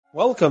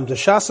Welcome to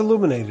Shas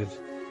Illuminated.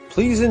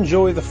 Please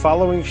enjoy the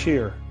following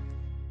shir.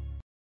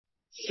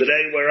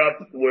 Today we're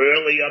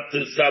only up to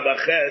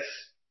Sabaches,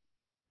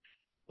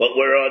 but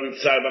we're on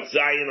Sabach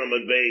Zion on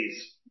the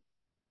base.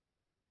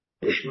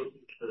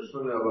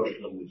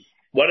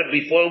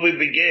 Before we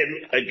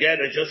begin, again,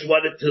 I just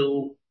wanted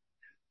to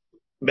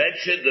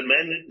mention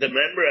the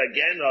member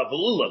again of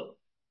Ula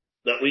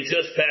that we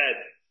just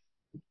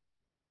had.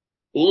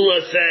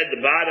 Ula said,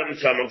 the bottom,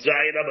 Sabach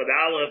Zion of an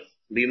Aleph,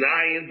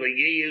 Binayin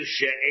v'yiyu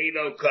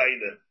she'eino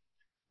kaina.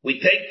 We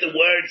take the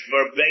words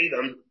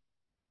verbatim.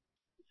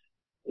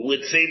 It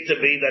would seem to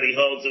me that he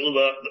holds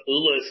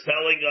Ula is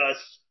telling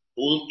us,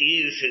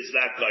 Yish is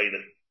not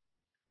kaina.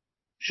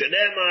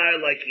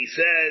 Shenemar, like he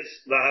says,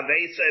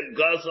 v'havesem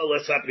gozol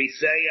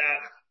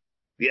esapiseyach,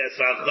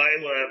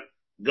 v'yesachayla,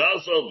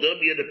 gozol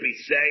dumya de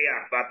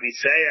piseyach,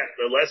 v'piseyach,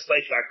 the less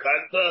like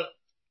akanta.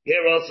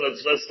 Here also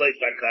it's less like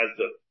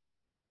akanta.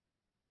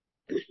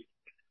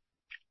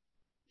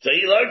 So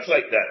he learns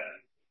like that.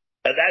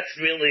 And that's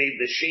really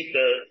the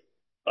shita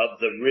of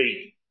the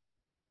Ri.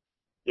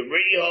 The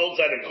Ri holds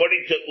that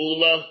according to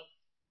Ula,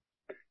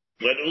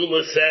 when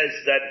Ula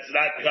says that it's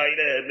not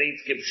kaina, it means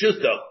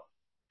kipshuto.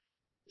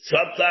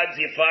 Sometimes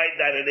you find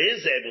that it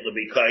is able to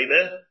be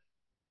kaina.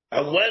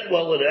 And when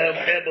will it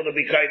be able to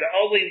be kaina?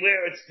 Only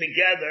where it's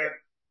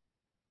together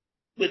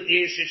with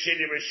Yish and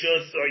Shini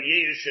Rishus or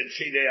Yish and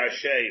Shini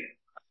Hashem.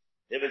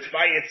 If it's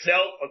by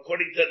itself,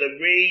 according to the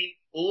Ri,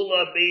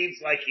 Ula means,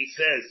 like he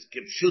says,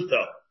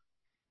 kipshuto.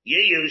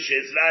 Yiyush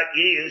is not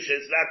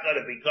going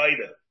to be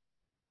kaina.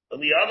 On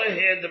the other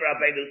hand, the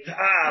Rabbeinu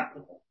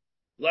Tam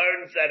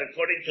learns that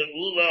according to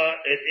Ula,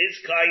 it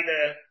is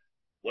kaina.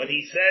 When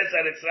he says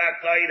that it's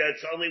not kaina,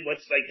 it's only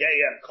what's like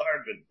a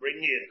carbon,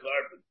 bringing in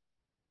carbon.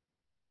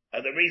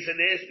 And the reason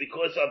is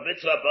because of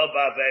mitzvah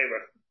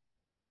Bava.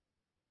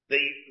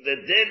 The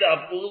din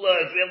of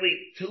Ula is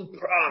really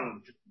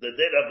two-pronged. The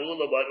din of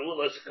Ula, what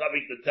Ula is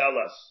coming to tell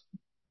us.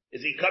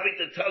 Is he coming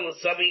to tell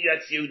us something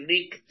that's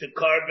unique to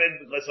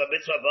carbon because of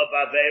mitzvah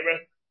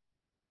Bava?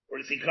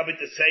 Or is he coming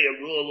to say a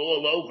rule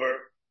all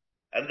over?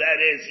 And that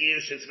is,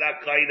 Yish is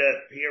not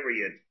kaina,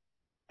 period.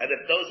 And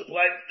if there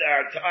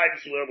are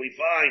times where we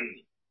find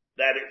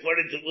that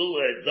according to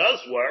Ula it does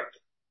work,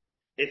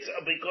 it's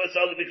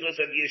only because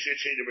of Yish and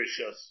Shini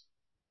Rishus.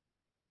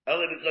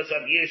 Only because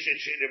of Yish and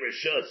Shini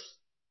Rishus.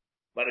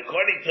 But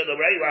according to the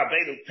Ray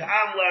Rabbeinu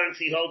Tam learns,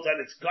 he holds that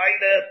it's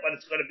kaina, but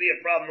it's going to be a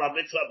problem of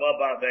mitzvah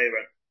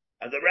b'avera.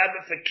 And the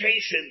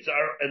ramifications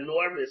are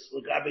enormous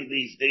with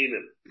these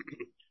dinim.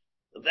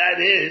 That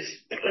is,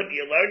 if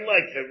you learn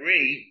like the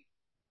Ri,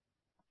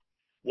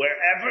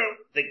 wherever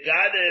the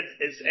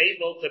Ganav is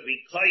able to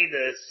be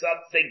kaina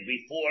something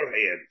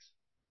beforehand,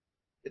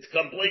 it's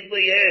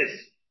completely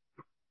his.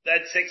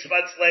 Then 6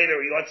 months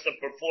later, he wants to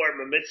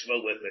perform a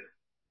mitzvah with it.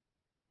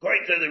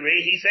 According to the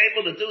Ri, he's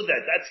able to do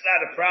that. That's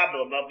not a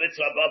problem of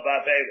mitzvah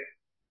b'avera.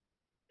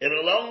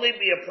 It'll only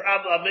be a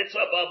problem of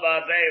mitzvah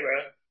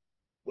b'avera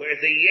where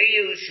the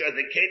Yeyush or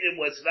the Kedim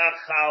was not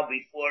chal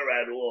before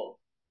at all.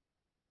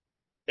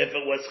 If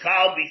it was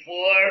chal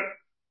before,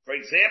 for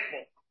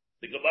example,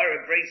 the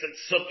Gemara brings in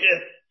Sukkah,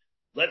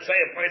 let's say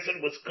a person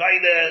was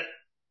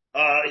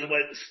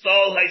he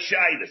stole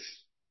Hashaydus.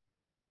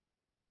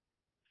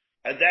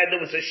 And then there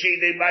was a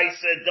Shini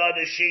Maisa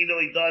done a Shino,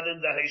 he done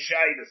in the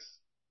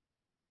Hashaydus.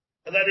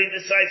 And then he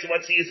decides he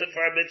wants to use it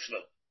for a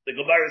mitzvah. The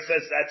Gemara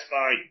says that's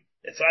fine.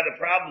 It's not a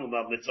problem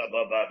of mitzvah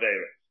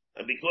b'avera.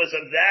 And because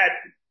of that,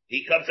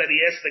 he comes and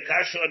he asks the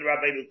kasha on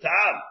Rabbeinu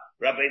Tam.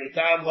 Rabbeinu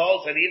Tam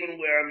holds that even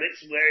where a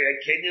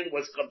Kenyan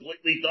was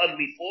completely done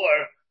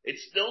before,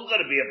 it's still going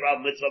to be a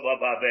problem mitzvah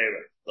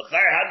b'avera. The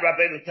Chayr had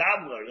Rabbeinu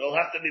Tam learn. He'll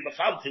have to be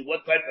mechamti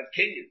what type of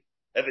Kenyan.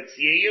 If it's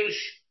Yeyush,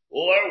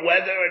 or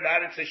whether or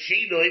not it's a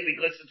Shinoi,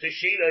 because it's a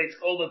Shinoi, it's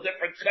called a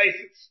different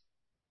cases.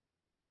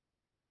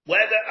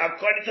 Whether,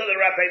 according to the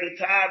Rabbeinu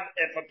Tam,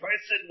 if a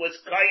person was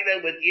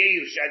kaina with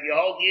Yeyush, and you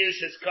hold Yeyush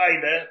as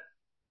kaina,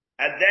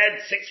 and then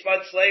 6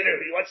 months later,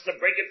 he wants to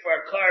bring it for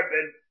a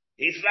carbon,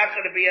 he's not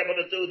going to be able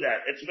to do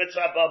that. It's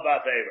mitzvah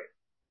b'avera.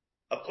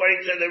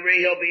 According to the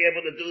Ri, he'll be able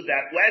to do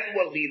that. When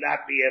will he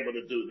not be able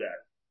to do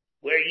that?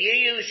 Where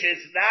Yeyush is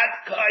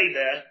not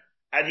kaina,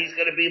 and he's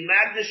going to be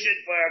magnished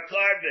for a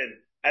carbon,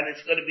 and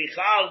it's going to be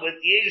chal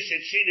with Yeyush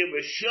and Shini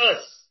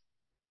Rishus,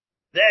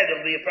 then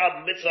it'll be a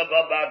problem mitzvah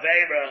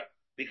b'avera,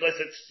 because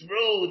it's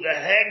through the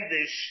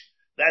hegdish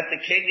that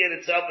the Kenyan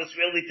itself is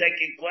really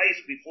taking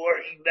place before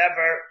he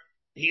never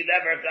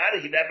got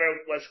it. He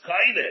never was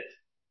kained.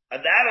 And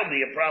that'll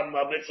be a problem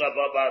of mitzvah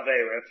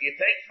b'avera. If you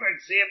take, for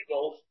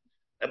example,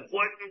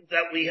 important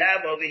that we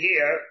have over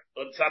here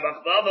on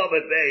Sabach Bava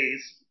Beis,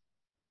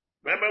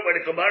 remember when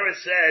the Gemara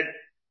said,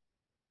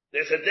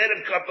 there's a din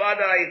of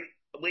karbanai,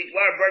 we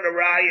want to burn a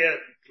raya,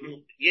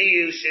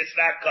 Yeyush, it's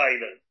not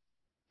kained.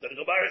 So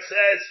the Gemara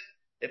says,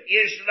 if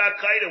Yish is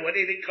not kained, what do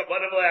you think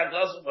karbanai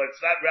ha'gazim for?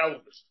 It's not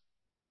relevant.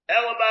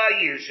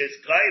 Elamah Yish is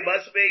kained,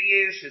 must be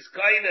Yish is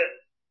kained.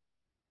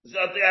 So,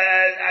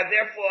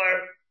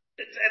 therefore,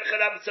 it's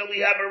Enchanam, so we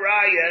have a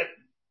raya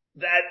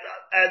that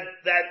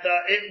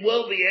it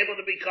will be able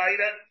to be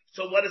kaina.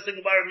 So what does the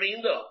Gemara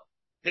mean though?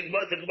 The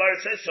Gemara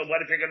says, so what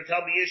if you're going to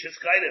tell me Yish is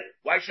kind of,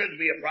 why shouldn't it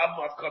be a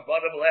problem of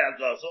Kabbalah Malay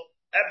Gosel?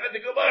 And for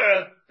the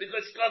Gemara,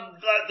 because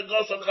the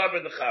Gosel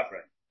covered the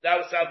Chavra. That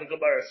was how the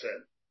Gemara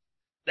said.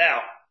 Now,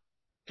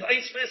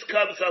 Taisvis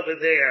comes over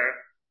there,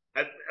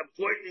 an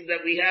important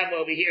that we have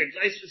over here.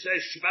 Taisvis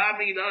says, Shma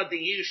Mina the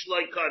Yish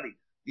Loikani.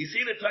 You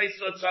see the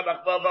Taisvis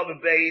Samach Bava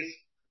Beis?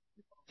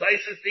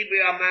 Taisvis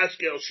Dibri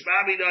Amaskil,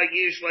 Shma Mina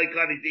Yish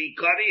Loikani, the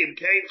Ikani, and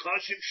Kain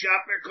Chashim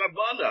Shaper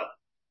Kabbalah.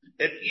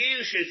 If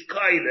Yish is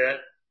kinda,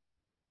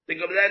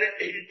 think of that,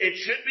 it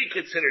should be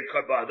considered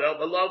Kabbalah,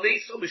 but lo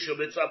niso mishum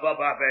mitzvah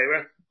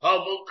b'avera,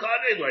 havul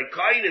kanin, like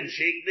kainim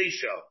sheik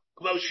nisho,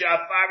 kmo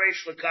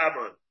sha'afarish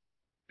l'kamon,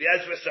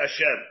 b'ezras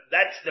Hashem.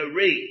 That's the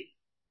re.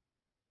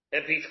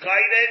 If he's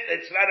kainin,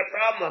 it's not a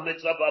problem,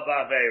 mitzvah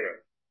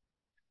b'avera.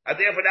 And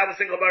therefore that was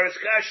the Gemara's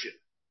question.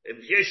 If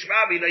Yish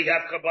Rabbi, you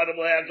have Kabbalah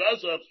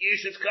Mo'agazo, if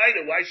Yish is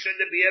kainin, why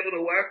shouldn't it be able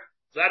to work?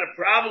 It's not a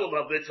problem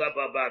of mitzvah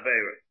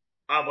b'avera.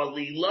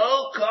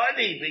 Avalilo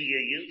kani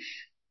b'yiyush.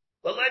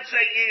 But let's say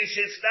Yish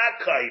is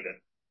not kaina.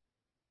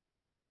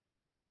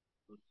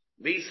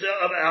 Misa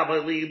of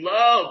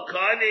Avalilo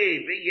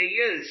kani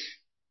b'yiyush.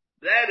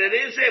 Then it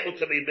is able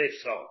to be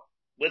mixed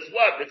with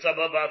what? Mitzvah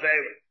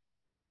b'avera.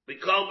 We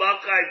call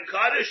Makai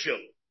Kadishum.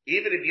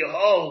 Even if you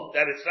hold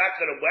that it's not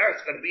going to work,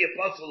 it's going to be a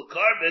puzzle of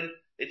carbon,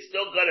 it's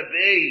still going to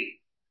be,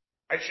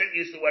 I shouldn't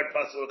use the word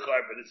puzzle of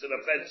carbon, it's an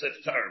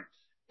offensive term.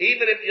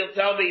 Even if you'll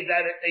tell me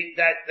that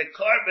that the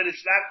carbon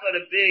is not going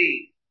to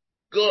be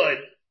good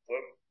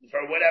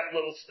for whatever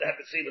little, have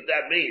to see what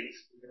that means.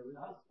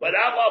 But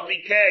Aval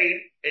became,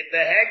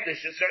 the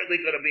Hegdish is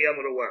certainly going to be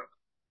able to work.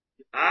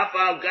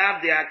 Aval Gam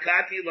the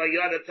Akati La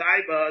Yada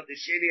Taiba, the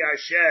Shini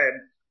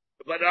Hashem,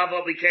 but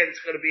Aval became,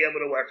 it's going to be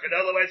able to work. In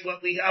other words, what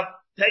we have,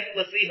 take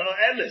Lefiha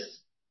Emes.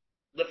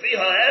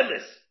 Lefiha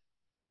Emes.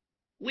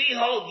 We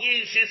hold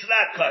Yish is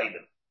not kind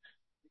of.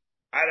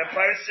 And a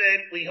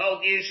person, we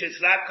hold Yish is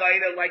not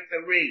kind of like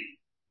the Reed.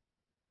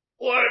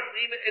 Or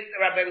even if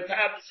Rabbi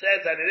Tam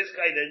says that it is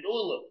kind of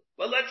Ula.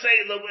 But let's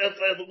say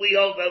we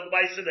hold the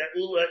Maisa that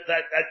Ula,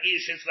 that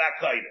Yish is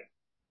not kind of.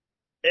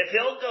 If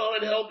he'll go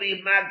and he'll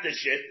be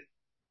Magdashit,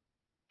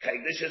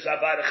 Kagdish is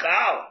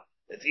Abadachal.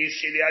 If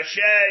Yishini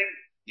Hashem,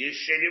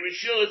 Yishini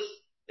Rishus,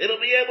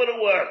 it'll be able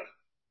to work.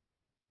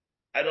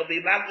 And it'll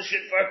be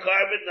Magdashit for a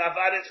carbon,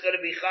 Navad is going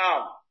to be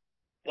Chal.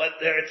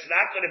 But there it's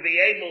not going to be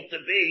able to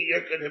be,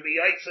 you're going to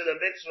be Yitzhak the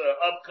mitzvah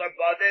of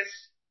carbonis,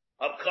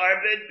 of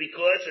carbon,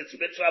 because it's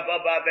mitzvah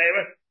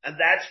b'avera, and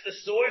that's the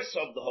source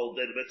of the whole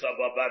din mitzvah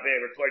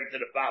b'avera, according to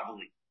the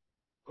Bavli.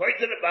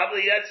 According to the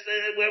Bavli, that's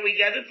where we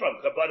get it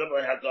from, karbonim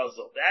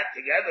le'hagozol. That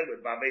together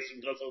with b'amesim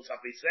gozol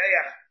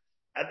sapiseach.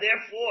 And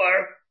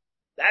therefore,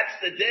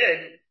 that's the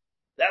din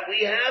that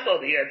we have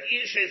over here. If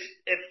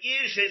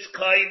Yish is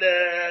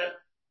kinda,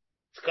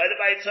 it's kind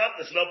of by itself,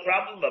 there's no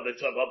problem of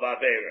mitzvah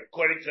b'avera,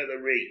 according to the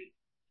Reed.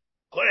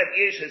 According to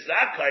Yish is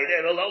not kind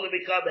of, it'll only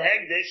become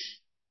hegdish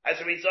as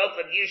a result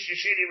of Yish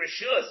Yishini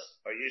Rishus,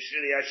 or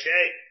Yishini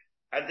Hashem.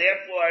 And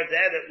therefore,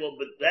 then it will,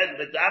 then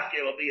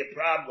Medafke will be a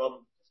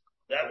problem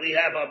that we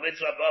have on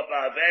mitzvah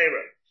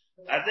b'avera.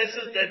 And this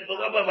is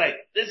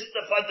this is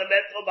the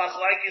fundamental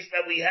machlokes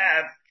that we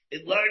have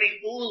in learning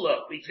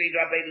Ula between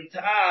Rabbeinu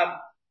Tam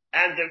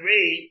and the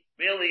Reed,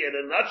 really in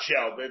a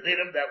nutshell, the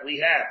dinim that we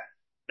have.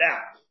 Now,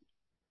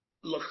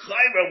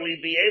 L'chaira, we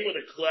be able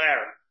to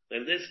declare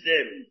in this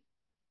din,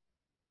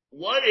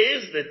 what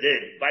is the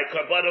din by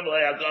Karbanim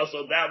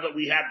Le'agaso now that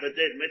we have the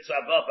din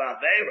mitzvah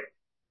b'avera?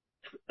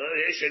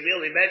 I should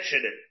really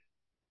mention it.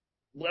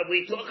 When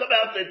we talk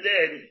about the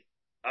din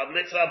of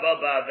mitzvah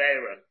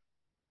b'avera,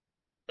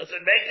 does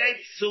it make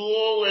a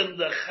tzul in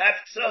the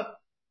chefza,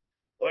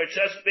 or it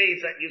just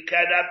means that you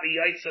cannot be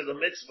yaitza the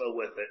mitzvah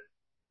with it?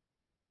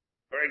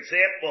 For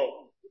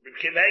example,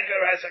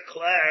 Kiveger has a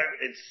clair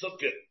in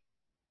Sukkot.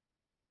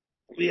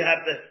 We have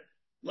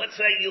let's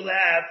say you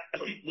have,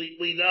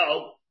 we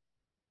know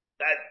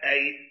that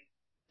a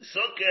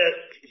sukkah,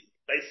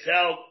 they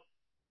sell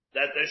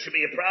that there should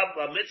be a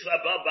problem, a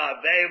mitzvah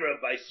b'avera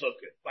by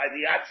sukkah, by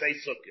the atzei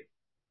sukkah.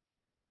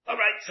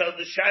 Alright, so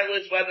the shaila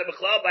is whether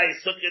b'chlal by a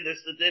sukkah,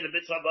 there's the din of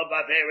mitzvah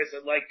b'avera, is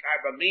it like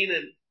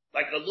karbaminin,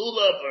 like a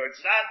lulav, or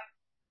it's not?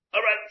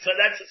 Alright, so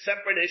that's a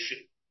separate issue.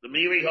 The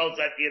Miri holds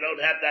that you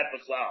don't have that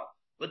b'chlal.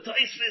 But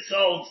Taisvis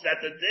holds that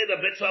the din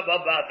of mitzvah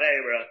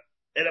b'avera,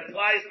 it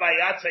applies by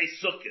Yatzei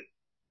Sukkot.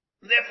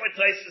 Therefore,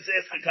 Taisus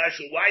asks the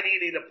Kasha, why do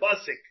you need a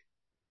pasuk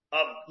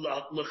of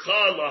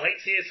L'cha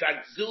L'haitzias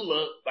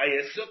Agzula by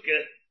a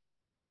Sukkot,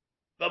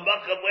 but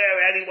where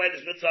anyone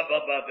is mitzvah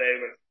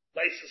b'avera?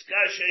 Taisus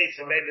Kasha,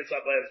 it's a mitzvah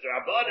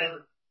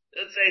b'avera.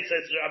 Let's say it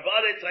says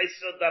Rabbanan,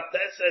 Taisus Daf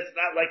Tessa, it's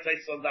not like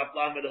Taisus Daf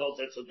Lamed holds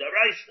it's a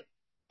Daraisa.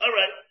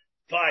 Alright,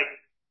 fine.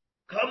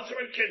 Comes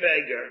from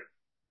Kiveger,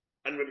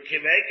 and Rabbi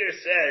Kiveger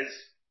says,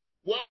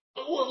 what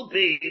will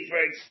be, for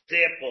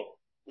example,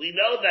 we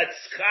know that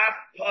schaf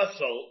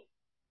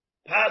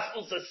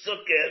pasels a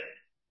sukkah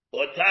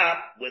or top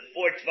with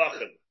 4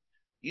 tvachim.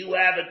 You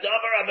have a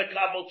davar of a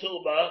kabel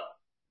tuba,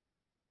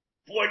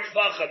 4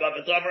 tvachim of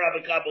a davar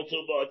of a kabel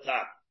tuba or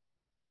top.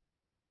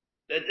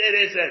 It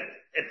isn't.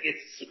 If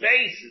it's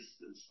space,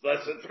 it's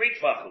less than 3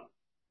 tefachim.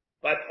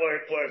 But for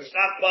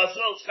schach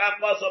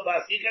basel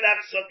bas, you can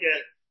have sukkah,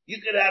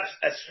 you can have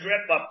a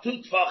strip of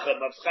 2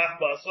 tefachim of schach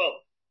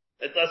basel.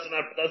 It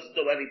doesn't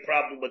do any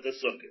problem with the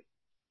sukkah.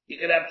 You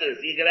can have this.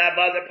 You can have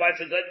other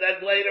parts of it.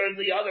 Then later in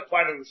the other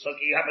part of the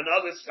sukkah, you have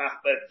another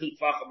schach, but 2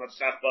 tefachim of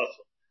schach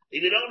basel.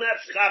 If you don't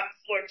have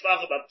 4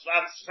 tefachim of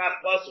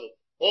schach basel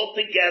all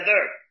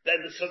together,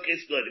 then the sukkah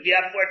is good. If you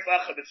have 4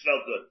 tefachim, it's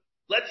no good.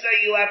 Let's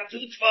say you have 2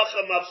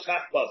 tefachim of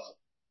schach basel,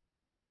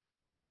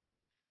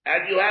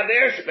 and you have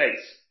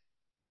airspace.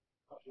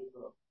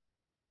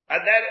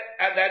 And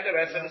then the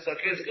rest of the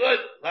sukkah is good,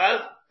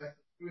 huh?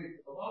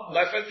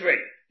 Less than 3.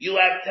 You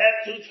have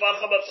 2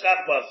 tefachim of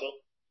schach basel,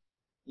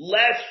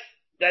 less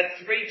than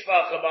 3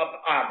 tefachim of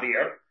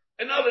avir,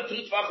 another 2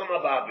 tefachim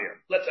of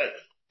avir. Let's say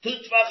 2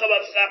 tefachim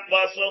of schach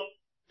basel,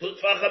 2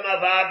 tefachim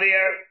of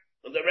avir,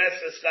 and the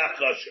rest is schach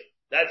kosher.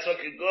 That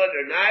sukkah good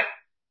or not?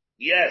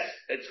 Yes,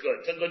 it's good.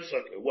 It's a good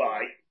sukkah.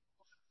 Why?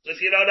 Because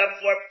you don't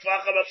have 4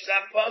 tefachim of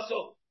schach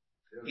basel.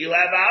 You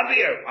have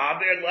avir.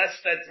 Avir less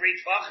than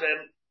 3 tefachim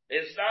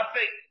is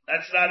nothing.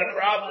 That's not a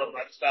problem.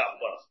 That's not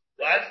what?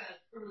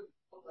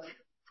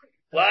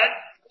 What?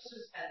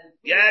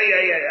 Yeah.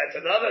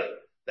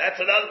 That's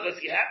another,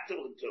 because you have 2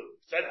 and 2.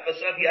 For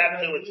some you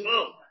have 2 and 2.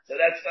 So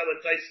that's not a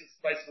nice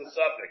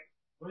subject.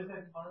 What is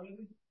that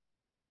economy?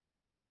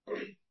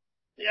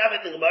 We have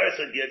it in the Gemara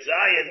said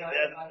Yetzayin.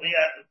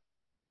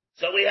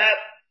 So we have,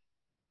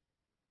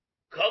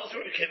 comes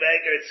from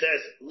Kivager, it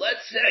says,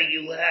 let's say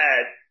you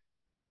had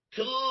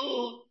 2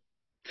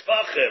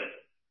 tefachim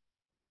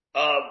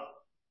of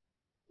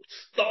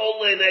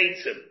stolen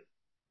eitzim,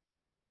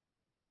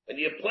 and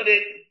you put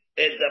it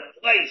in the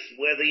place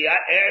where the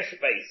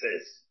airspace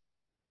is.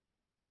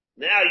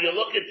 Now you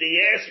look at the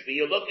airspace,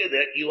 you look at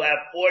it, you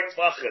have 4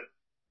 tefachim.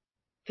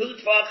 2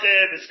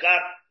 tefachim is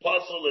got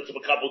puzzle, it's a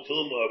couple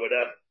tumor or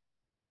whatever.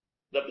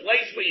 The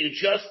place where you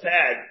just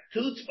had 2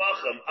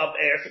 tefachim of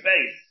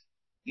airspace,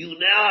 you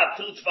now have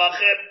 2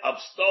 tefachim of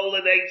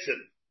stolen eitzim.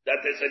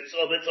 That is a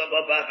mitzvah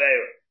of Bava.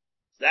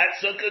 Is that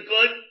sukkah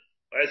good,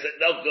 or is it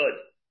no good?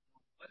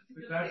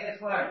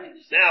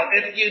 Now,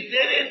 if you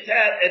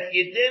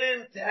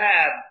didn't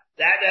have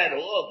that at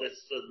all,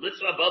 this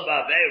mitzvah of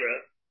Bava,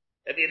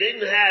 if you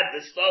didn't have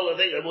the stolen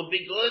thing, it would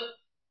be good.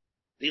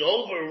 The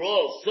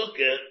overall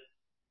sukkah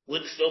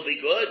would still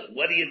be good.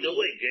 What are you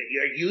doing?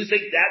 You're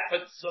using that for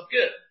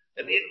sukkah.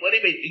 What do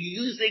you mean?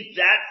 You're using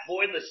that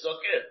for the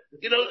sukkah?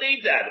 You don't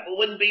need that. If it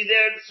wouldn't be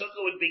there, the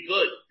sukkah would be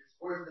good.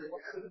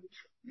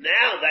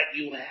 Now that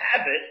you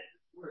have it,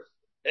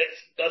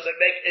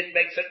 it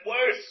makes it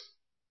worse.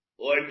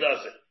 Or it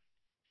doesn't.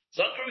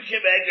 So from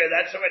Kivager,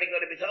 that's already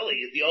going to be telling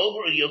you.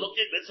 You look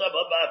at mitzvah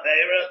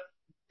b'avera,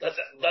 does,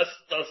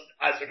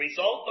 as a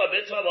result of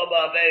mitzvah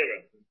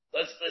b'avera,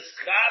 does the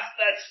schach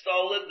that's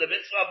stolen, the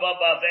mitzvah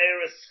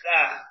b'avera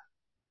schach,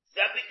 does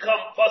that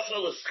become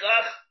puzzle of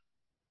schach?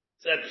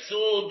 Is that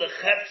psul the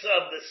chepsa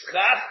of the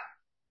schach?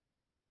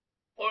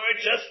 Or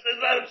it just is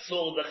not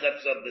psul the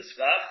chepsa of the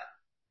schach?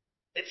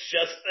 It's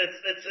as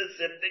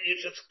if that you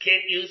just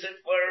can't use it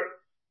for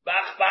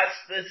bachbas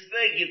this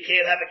thing. You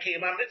can't have a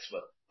kiyam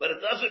mitzvah. But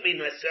it doesn't mean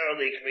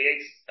necessarily it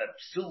creates a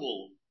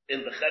psul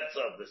in the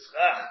chepsa of the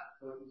schach.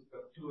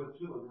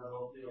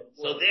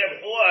 So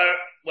therefore,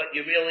 what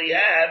you really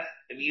have,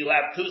 if you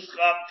have 2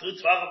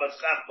 tzvachim of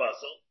schach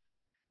basel,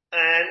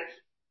 and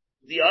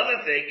the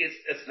other thing is,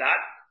 it's not,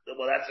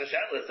 well, that's a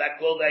shayla. Is that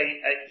called a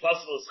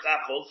puzzle of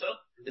schach also?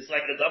 It's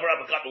like a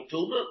davar of a couple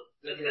tuma?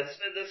 It's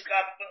the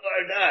schach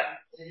or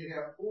not? You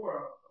have 4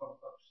 of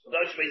no,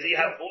 which means you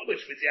have 4,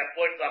 which means you have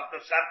 4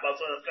 of schach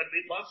basel, it's going to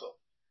be puzzle.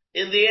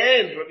 In the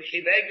end, Rabbi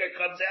Kivager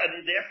comes out,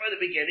 and there from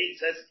the beginning, he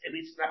says, and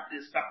it's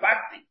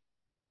tapakti.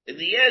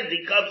 In the end,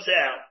 he comes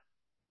out,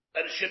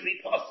 and it should be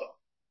puzzle.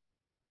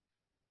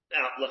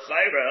 Now,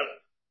 l'chayra,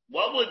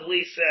 what would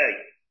we say?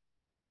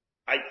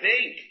 I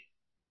think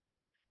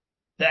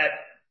that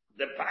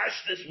the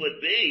pashtus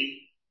would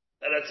be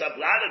that it's a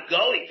lot of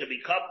going to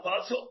become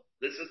puzzle.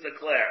 This is the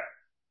clear.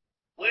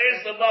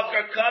 Where's the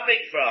mucker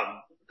coming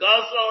from?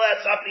 Gozol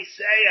es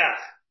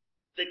apiseyach.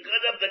 The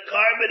good of the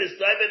carbon is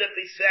done in a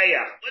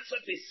piseyach. What's a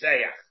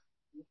piseyach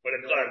for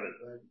the carbon?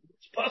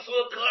 It's puzzle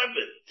of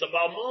carbon. It's a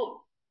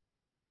balmum.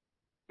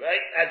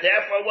 Right? And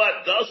therefore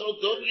what?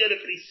 Gozol dumya the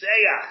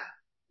piseyach.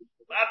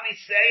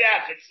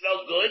 Apiseyach, it's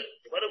no good.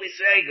 What are we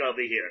saying over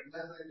here?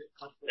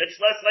 It's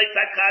less like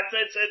Takata,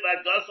 it says,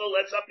 Gozol,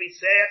 let's up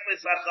Piseyach,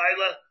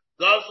 Misachayla,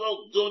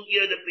 Gozol,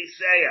 Dunya, the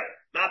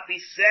Piseyach.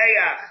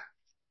 Mapiseyach.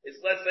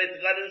 It's less like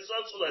Takata, the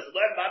socialist.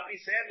 Learn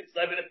Mapiseyach, it's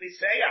not even a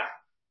Piseyach.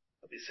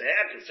 A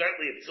Piseyach is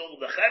certainly a Psul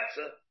the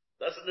Chetza.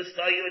 Doesn't this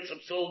tell you it's a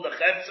Psul the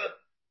Chetza?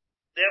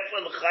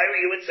 Therefore,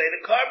 l'chayra, you would say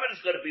the carbon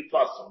is going to be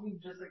puzzled.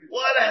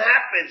 What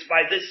happens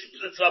by this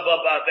the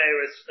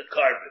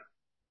carbon?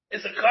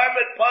 Is the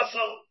carbon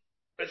puzzle?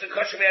 Is a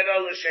kosher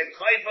me'adol l'shem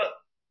chayva?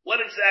 What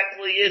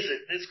exactly is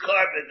it? This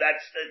carbon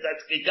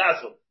that's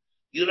gigazel.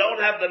 You don't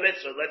have the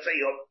mitzvah. Let's say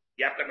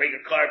You have to bring a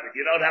carbon.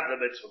 You don't have the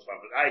mitzvah from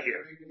it. I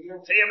hear.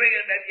 So you bring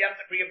it, then you have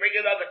to bring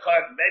another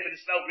carbon. Maybe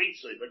there's no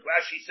ritzui. Like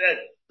Rashi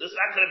said, there's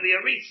not going to be a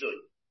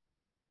ritzui.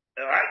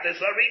 Alright, there's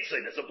no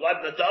ritzui. There's a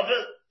blood in the dove.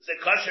 Is it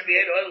kosher be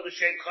oil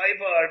l'shem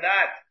chayva or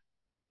not?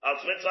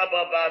 Al mitzvah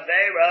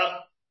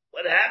ba'avera.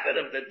 What happened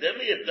if the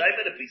dimi and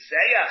diamond of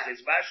Pisayach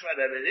is mashma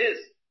that it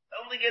is? The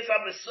only thing is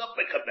I'm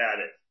misupik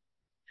about it.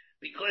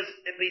 Because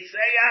in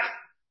Pisayach,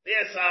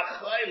 there's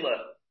a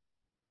chayla.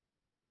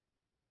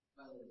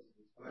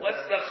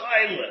 What's the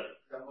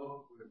chayla?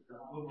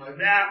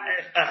 Now,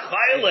 a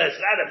chayla is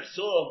not a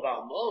psul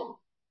balmum.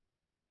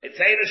 It's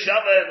a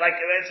shava, like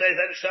it says,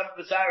 a shava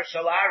b'sar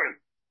shalari.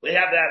 We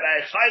have that,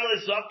 a chayla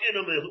zokin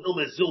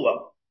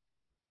umezuam.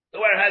 The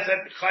word has a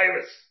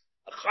chayris.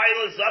 A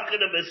chayla zakin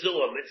a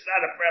mezuam. It's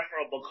not a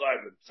preferable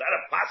carbon. It's not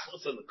a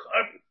paschus in the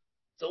carbon.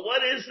 So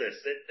what is this?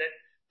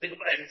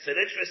 It's an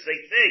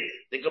interesting thing.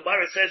 The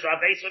Gemara says,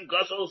 Rabbeinu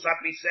Gozol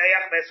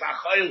Zapiseach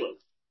Mesachayla.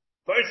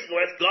 First,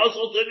 what's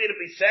Gozol doing to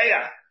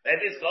Piseach?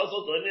 Maybe it's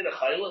Gozol doing to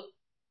Chayla.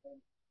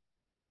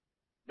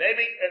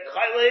 Maybe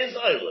Chayla is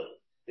Chayla.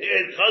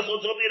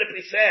 Gozol doing to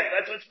Piseach.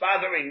 That's what's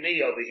bothering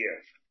me over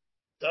here.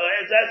 So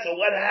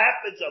what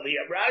happens over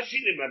here? Rashi,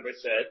 remember,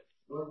 said,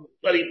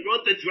 but he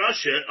brought the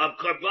drasha of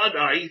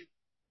Karbanai.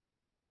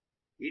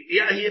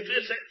 He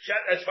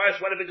as far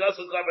as one of the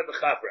Gosel covered the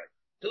Chabra.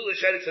 Two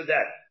Lashenis of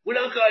that. We're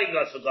not calling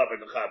Gosel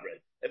covered the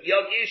Chabra. If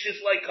Yom Yish is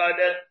like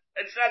Kana,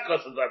 it's not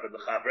Gosel covered the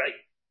Chabra.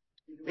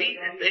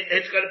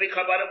 It's going to be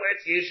Kabbalah where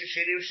it's Yish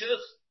Shini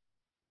Shus.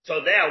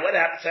 So now what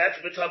happens? That's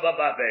B'Tava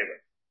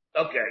Ba'Bera.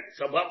 Okay,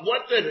 so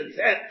what did it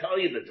tell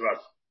you the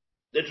drasha?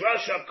 The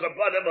drasha of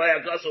Karbanai by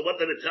Gosel, what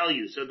did it tell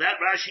you? So that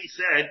Rashi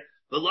said,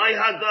 V'lai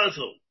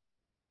HaGosel.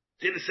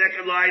 See the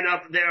second line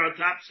up there on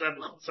top,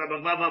 some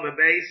above on the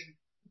base.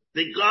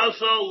 The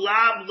Gosel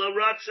Lab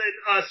Laratzin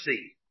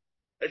Asi.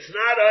 It's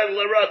not a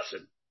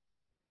Laratzin.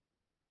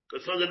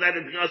 Because look at that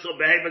in Gosel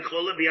Behem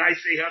Chulim, the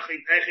Isi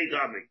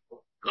Echidami.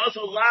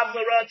 Gosel Lab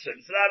Laratzin.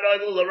 It's not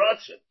a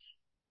Laratzin.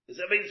 Does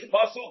that mean it's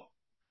possible?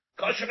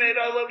 Kosher made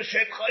all over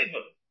Shem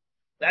Chayva.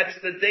 That's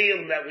the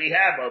deal that we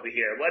have over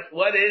here.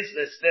 What is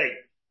this thing?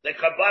 The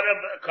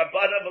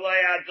Kabbalah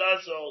V'laya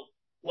Gosel,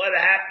 what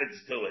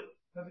happens to it?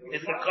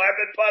 Is the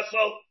carbon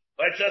puzzle,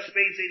 or it just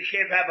means you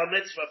can't have a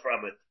mitzvah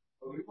from it?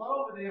 There's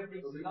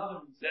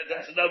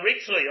no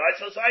ritzui.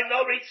 I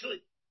know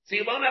ritzui. So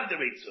you won't have the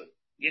ritzui.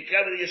 You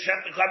have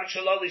the carbon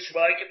shalom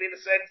lishma, it can be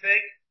the same thing.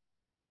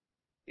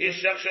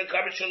 Yishach shel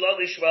carbon shalom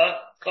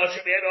lishma,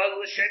 kosher me'en oil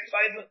l'shem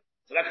chayva.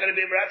 It's not going to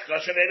be meratza,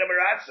 kosher me'en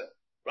meratza.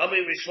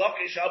 Rami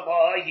rishlokish al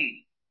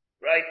ba'ahi.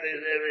 Right, the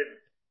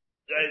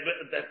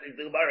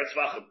Gemara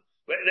Tzvachim.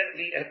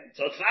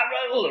 So it's not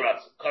oil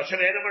l'ratza,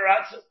 kosher me'en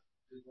meratza.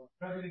 The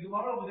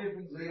Gemara over there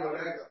brings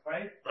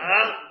right?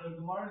 The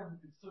Gemara in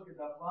Sukkot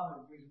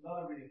Dafman brings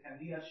another reading.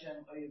 Hadi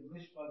Hashem Ayid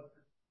Mishpat.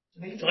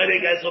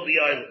 Signing guys will be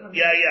island.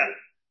 Yeah.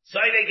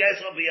 Signing guys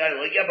will be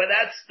island. Yeah, but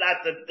that's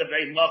not the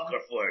very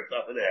mucker for it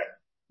over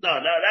there. No,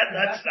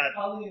 that's not.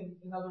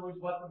 In other words,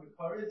 what the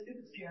Makar is, if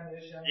it's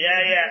Hadi Hashem.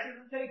 Yeah.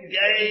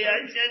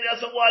 It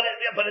doesn't want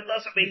it, but it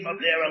doesn't mean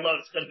from there alone.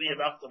 It's going to be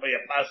enough to be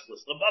a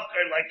passless. The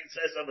mucker, like it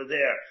says over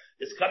there,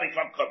 is coming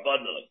from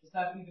Karbonah. Is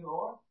that either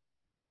or?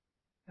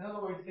 In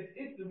other words,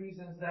 if the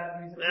reason is that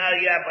reason.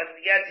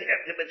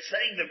 They've been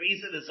saying the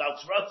reason is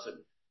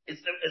Altzrotzen. Is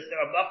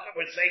there a mucker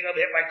we're saying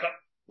over here by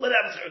what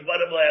happens to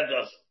Kabbalah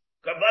B'Ayagos?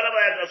 Kabbalah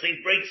B'Ayagos,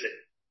 he breaks it.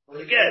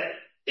 Again,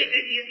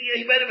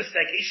 he made a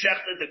mistake. He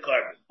shechted the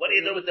carbon. What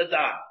do you do with the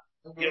dam?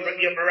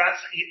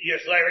 You're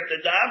slurring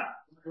the dam?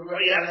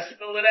 Or you have to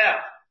spill it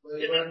out?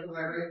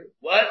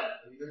 What?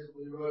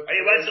 Are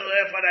you right to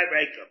live when I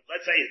break them?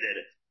 Let's say you did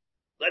it.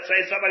 Let's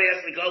say somebody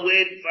has to go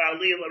in for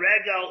Aliyah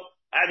Larego,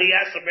 and he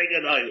has to bring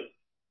an island.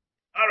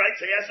 Alright,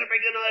 so he has to bring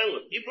an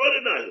island. He brought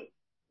an island.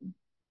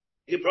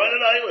 Is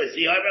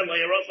he over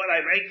Layerof when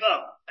I make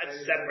up? That's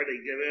separate.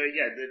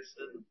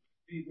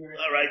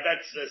 Alright,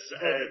 that's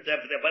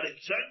definite. But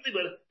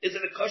is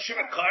it a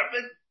kosher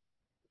carbon?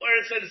 Or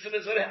is it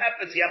what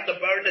happens? You have to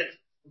burn it.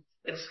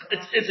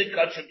 Is it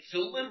kosher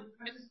psulim?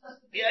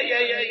 Yeah.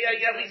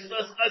 We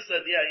discussed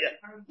it. Yeah.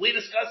 We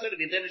discussed it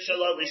if you didn't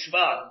shalom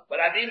lishma.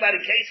 But I mean by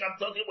the case I'm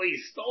talking where you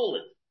stole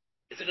it.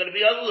 Is it going to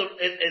be other?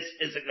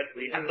 Is it going to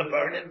be? You have to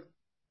burn it.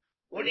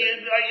 What are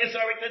you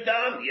sorry to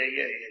done? Yeah.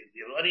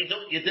 What do you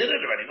do? You did it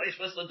already. What are you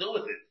supposed to do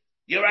with it?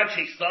 You're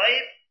actually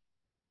staying?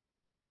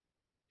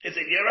 Is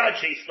it you're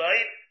actually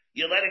staying?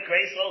 You let it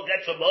grace all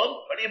get some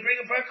mum? What do you bring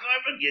it for a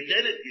carbon? You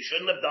did it. You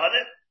shouldn't have done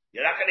it.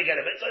 You're not going to get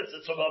a mitzvah.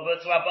 It's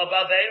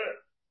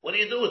what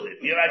do you do with it?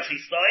 You're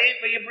actually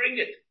staying, but you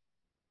bring it.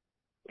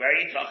 Where are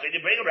you talking?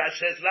 You bring it.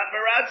 Rashi says not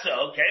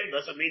maratza. Okay, it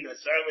doesn't mean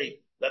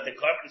necessarily that the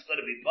carbon is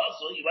going to be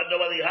puzzled. You want to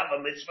know whether you have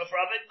a mitzvah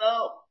from it?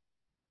 No.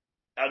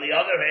 On the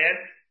other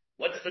hand,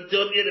 what's the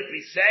dunya to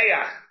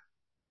Pisayach?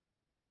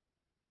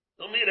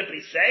 Dunya to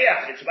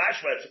Pisayach, it's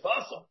mashma, it's a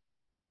puzzle.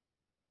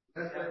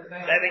 Then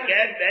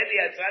again, maybe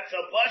it's not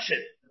so pushing.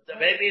 So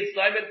maybe it's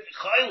not even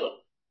chayla.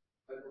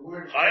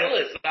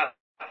 Chayla is not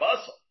a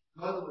puzzle.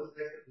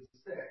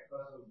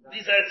 The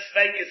these are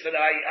sfeikis that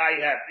I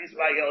have. This is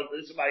my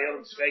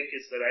own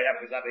sfeikis that I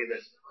have regarding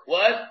this.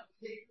 What?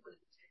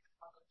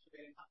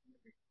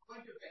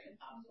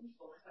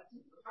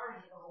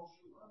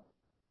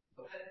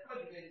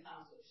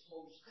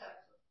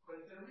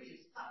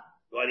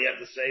 Why do you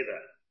have to say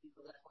that?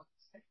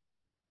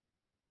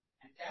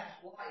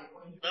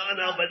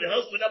 No, but the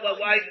husband of my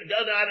wife, I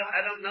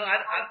don't know, I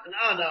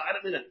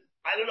don't mean it.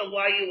 I don't know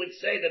why you would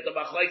say that the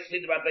machlokes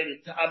between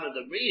Rabbeinu Tam and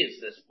the Ri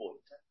is this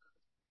point.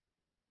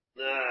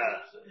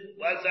 Nah,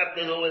 what's that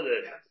to do with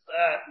it?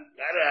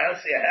 I don't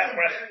see a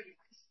hechrech.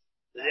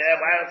 Yeah,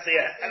 but I don't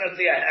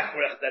see a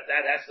hechrech that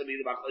has to be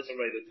the machlokes of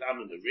Rabbeinu Tam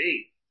and the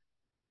Ri.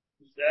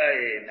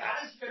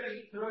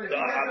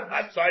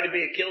 I'm sorry to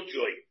be a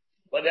killjoy,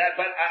 but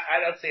I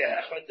don't see a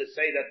hechrech to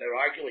say that they're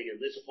arguing at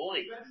this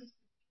point.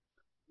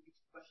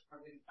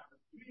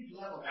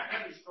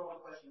 Very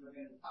strong question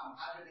again.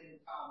 How did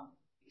Tom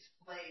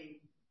explain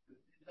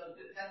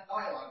that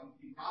dialogue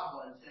between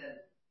Bava and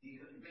said he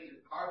could bring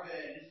the carbon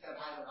and this guy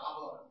by the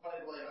Bava and put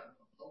it away on a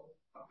question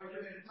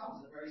of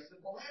Tom is a very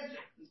simple answer.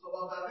 It's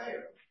about that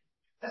there.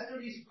 That's the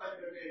reason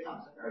question of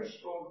Tom is a very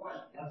strong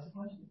question. That's the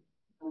question.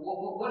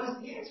 What is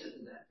the answer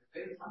to that?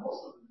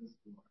 Most of them is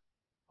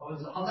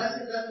unless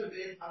the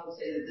big Tom will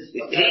say that this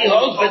he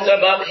holds mitzvah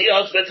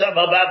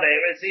Bava,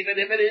 even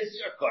if it is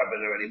your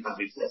carbon already from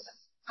before.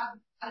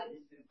 I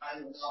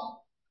don't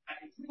know. I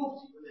can prove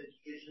to you that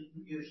the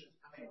issue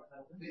coming up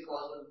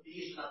because of the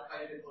issue not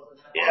quite because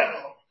of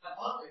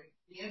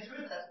the answer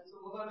is that's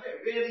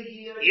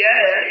really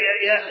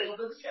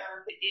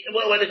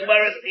Well, when the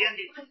Gemara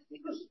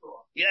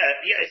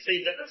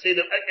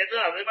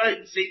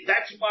see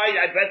that's why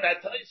I read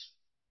that Tais.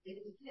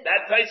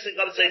 That Tais is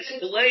going to say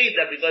explain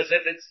that because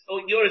if it's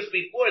yours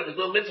before, there's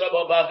no mitzvah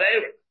about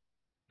Bavera.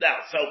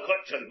 Now, so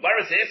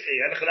Gemara is asking,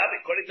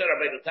 according to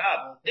Rabbeinu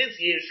Tam, is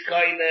Yish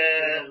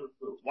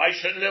why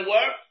shouldn't it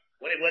work?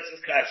 What's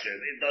his question?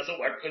 It doesn't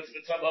work because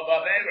it's about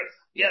Bavera.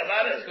 Yeah,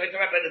 that is going to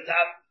Rabbeinu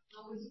Tam.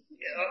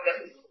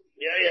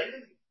 Yeah.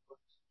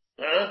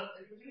 Huh?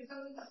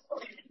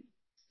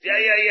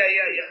 Yeah.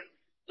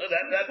 No,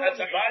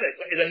 that's about it.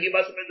 He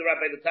must have been the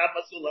Rabbeinu Tam,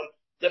 must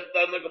have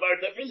done the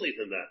Gemara differently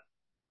than that.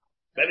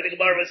 Maybe the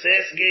Gemara was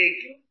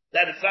asking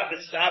that it's not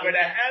mitzvah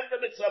to have the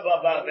mitzvah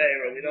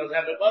b'avera. We don't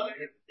have the mother.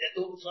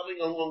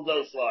 Something along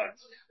those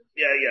lines.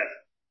 Yeah.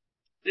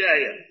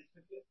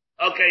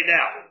 Okay,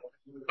 now.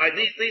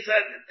 These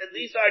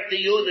are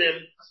diyunim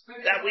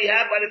that we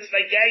have, but it's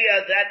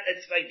Nageya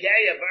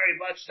very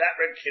much that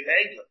Reb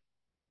Kiveger.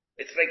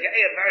 It's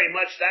Nageya very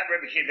much that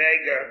Reb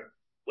Kiveger,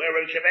 where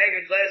Reb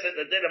Kiveger declares that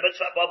the din of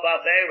mitzvah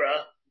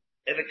b'avera,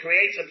 if it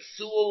creates a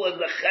psul in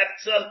the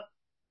cheptza,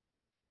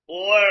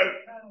 or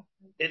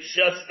it's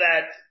just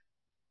that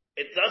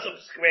it doesn't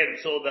create a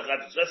psul in the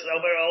cheptza, it's just an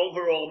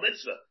overall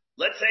mitzvah.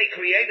 Let's say it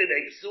created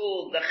a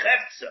psul in the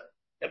cheptza.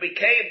 It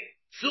became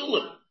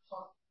psulim.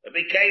 It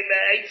became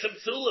eitzim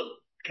psulim.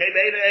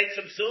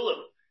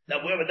 Now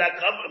where would that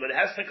come from? It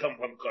has to come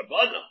from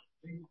Karbana.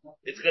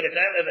 It's going to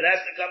come, if it has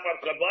to come from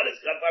Karbana,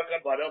 it's come from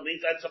Karbana, it means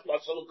that's a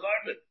puzzle of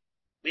carbon.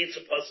 It means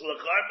a puzzle of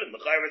carbon.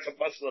 It's a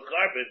puzzle of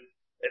carbon.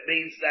 It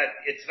means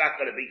that it's not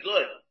going to be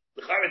good.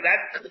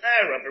 That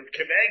glare of Rabbi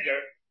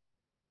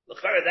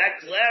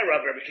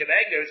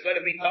Kiveger is going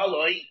to be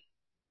taloi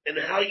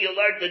in how you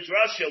learn the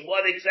drasha.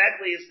 What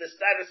exactly is the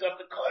status of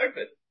the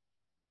carbon?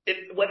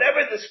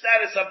 Whatever the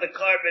status of the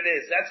carbon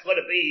is, that's going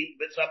to be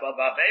mitzvah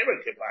b'avera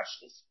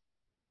kipashtus.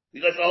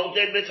 Because the whole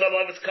din mitzvah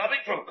is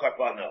coming from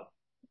karbano.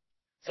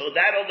 So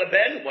that'll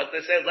depend what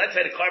they say. Let's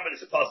say the carbon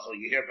is a puzzle.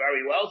 You hear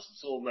very well,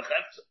 sul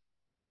mechefza.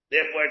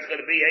 Therefore it's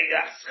going to be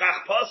a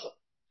schach puzzle.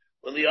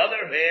 On the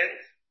other hand,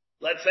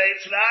 let's say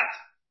it's not.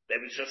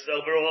 Maybe it's just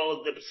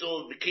overall the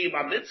psul, the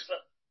kiyum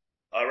mitzvah.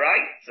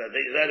 Alright? So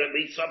then it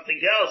means something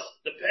else.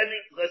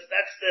 Depending, because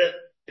that's the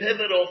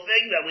pivotal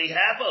thing that we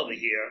have over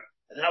here.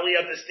 And how we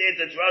understand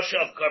the drasha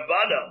of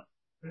Karbana.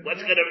 What's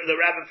going to be the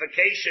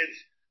ramifications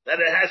that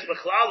it has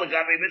Bechlal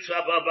Gabi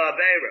Mitzvah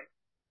Ba'Avera.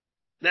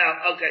 Now,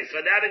 okay, so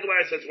now the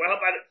Gemara says, well, how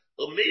about it?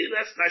 Now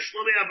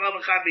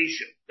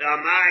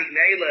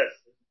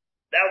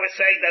we're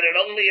saying that it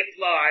only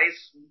applies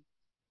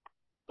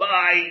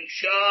by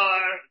Shar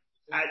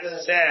and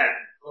Seh.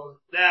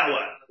 Now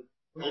what?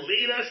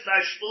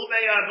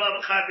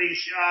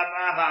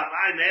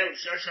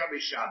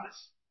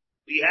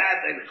 We have,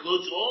 that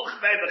includes all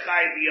Chmei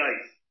B'chai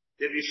B'yoyf.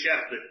 If you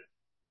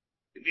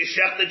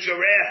shecht the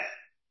giraffe,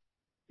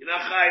 you're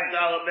not Chai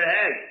B'dal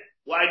B'hei.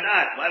 Why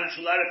not? Why don't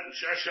you let it from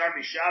Shashar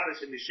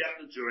B'Shabbos and you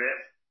shecht the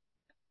giraffe?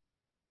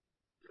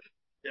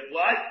 If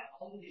what?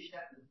 Only you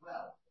shecht as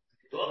well.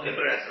 Talking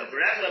about the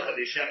breath of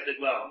the shecht as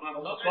well.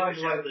 I'm not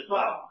talking about the shecht as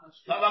well.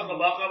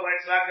 Where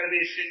it's not going to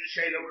be a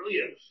shade of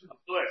Ruyah.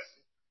 Of course.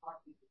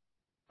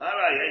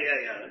 Alright,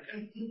 yeah.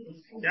 Okay.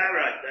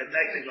 Alright, that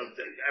technical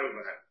thing.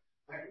 Everybody.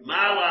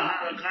 Mala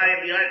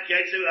Chayim Yad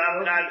Ketzu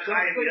Avnad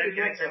Chayim Yad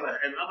Ketzu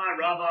and Amar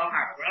Rava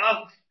Amar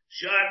Rav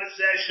Sharp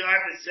says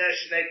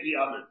Shnei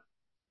Yamin.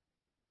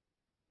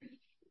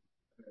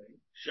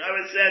 Sharp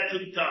said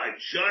 2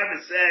 times. Sharp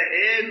said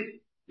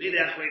in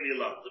Vidach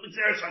V'Nilach. Let me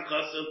tell you some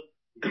custom.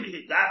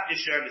 Daf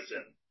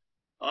Yisharbasim.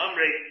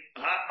 Amri,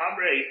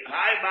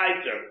 hi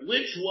Miter.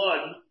 Which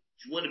one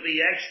would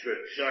be extra,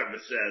 Sharma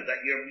said,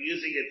 that you're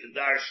using it to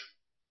darsh?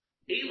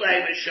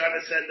 Elay,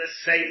 Sharma said, the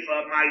Seifa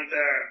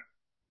Miter.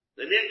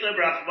 The Nitla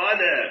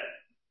Brachmana,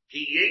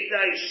 Ki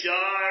Yigdai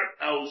Shar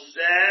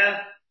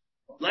Oseh,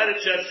 let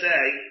it just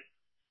say,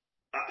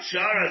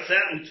 Shar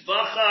Oseh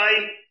Utvachai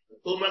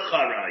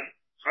Umacharai.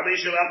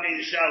 Chamisha Vaki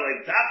Yishalei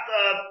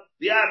Tachtav,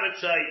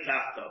 Yamatzai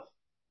Tachtav.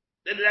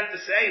 Didn't have to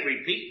say,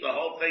 repeat the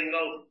whole thing,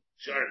 no,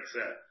 Shar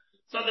Oseh.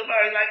 So the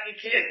very like you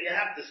can't, you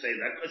have to say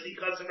that, because he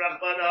comes from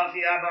Rachmana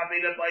Afi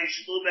Abamina by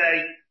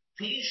Shlume,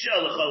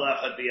 Tisha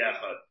L'chalachad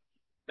B'yachad.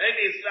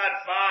 Maybe it's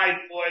not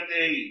 5 for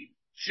the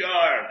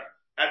Shar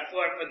and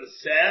 4 for the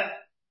Seth.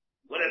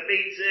 What it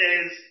means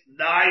is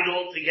 9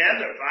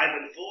 altogether,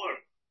 5 and 4.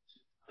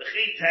 The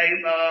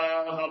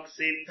Chitema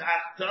Hoksiv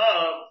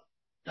Tachtav,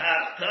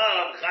 Chad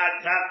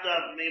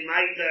Tachtav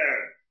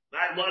Mimaiter.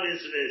 Not one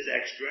is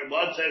extra,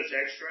 one says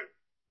extra.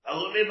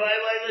 Alumi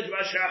Bailayla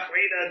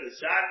Dvashachrina, the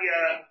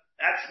Sanya.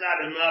 That's not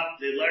enough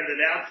to learn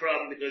it out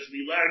from, because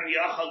we learned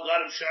Yachal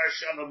Gadam Shar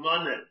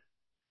Shavamanet.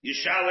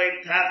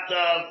 Yishalei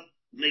Tachtav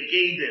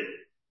Negidim.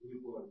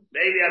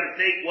 Maybe I would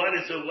think what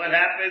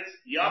happens?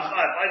 Yachal,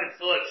 I might have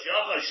thought,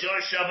 Yachal Shar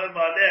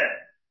Shavamanet.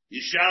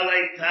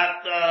 Yishalei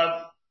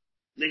Tachtav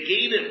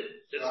Negidim.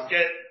 Just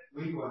get,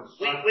 weak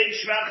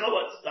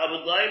Shvachawats.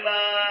 Talmud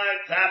Leimar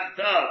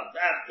Tachtav.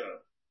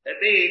 It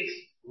means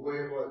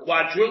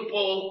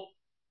quadruple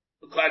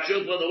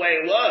the way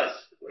it was.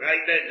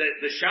 Right?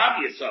 The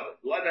Shabbos of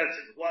it. That's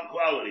one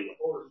quality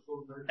one.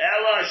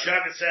 Ella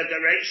Shabbos said the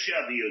ratio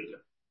of the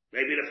Yudah.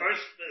 Maybe the first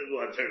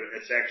one,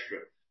 it's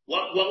extra.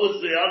 What was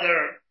the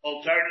other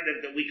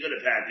alternative that we could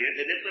have had here?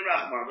 The Nitla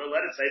Rachmana,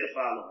 let it say the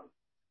following.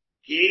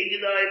 Ki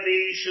Yidai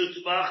Bi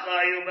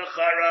Shutvacha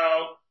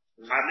Yumacharo,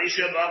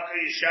 Hamisha Baka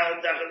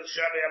Yishal Tachat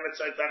Shabbos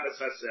Yamatzai Tachat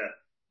Saseh.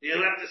 You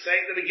have to say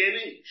in the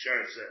beginning,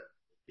 sure, sir.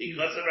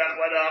 Because of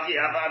Rachmana Achi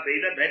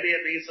Abamina, maybe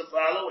it means the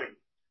following.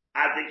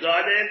 At the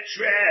garden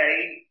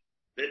tray,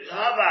 the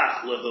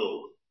Tavach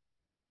Lahu.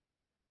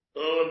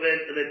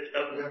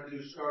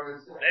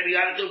 Maybe you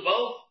gotta do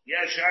both.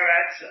 Yeah, Shar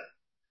Atza.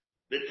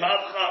 The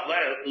Tavcha,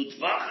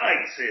 Utvachai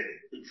Tzim.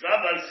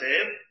 Utvachai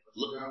Tzim.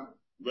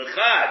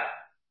 L'chad.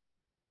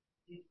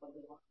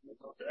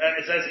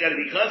 It says again,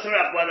 because of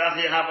Rachman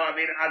Achi Hava,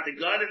 at the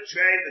garden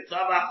tray, the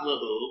Tavach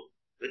Lahu.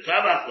 The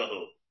Tavach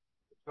Lahu.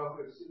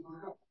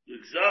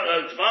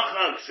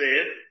 Utvachai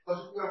Tzim.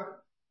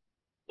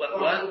 What?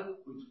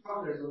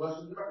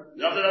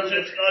 Nothing else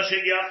is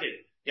Lashon Yachid.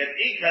 Yet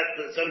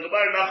so the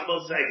Gemara Nachum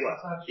will say what?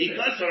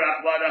 Because the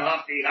Rachmana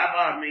Hafi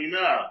Hava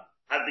Mina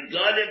at the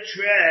garden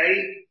tray,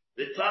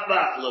 the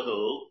Tabach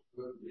Lahu,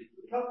 the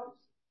Tavcha.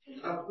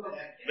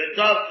 The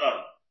Tavchi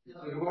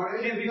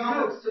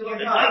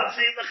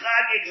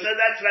L'chadik, so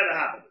that's what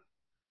happened.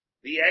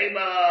 The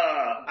Ema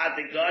at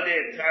the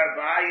garden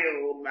Tarvayu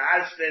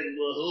Umasvin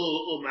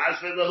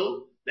Lahu.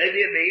 Maybe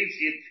it means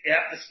you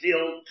have to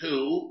steal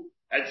 2.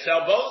 And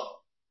sell both.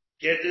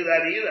 Can't do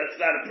that either. That's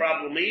not a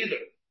problem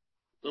either.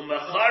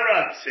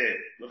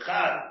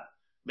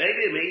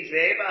 Maybe it means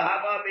Veba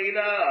Hava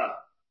Mina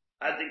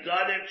at the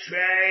garden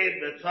tray,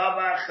 the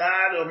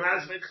Tabachad or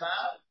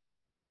Masvichad.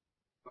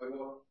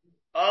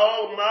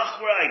 Oh,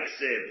 Machraik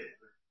Sid.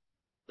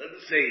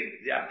 Doesn't say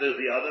you have to do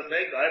the other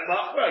thing. I'm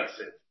Machraik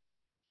Sid.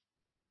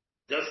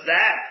 Just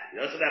that.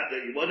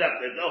 You won't have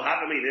to, no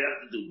Hava Mina, you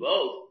have to do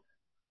both.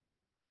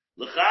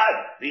 L'chad,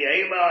 the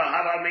Ema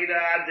Havamina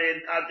at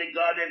the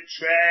garden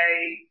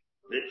tray,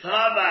 the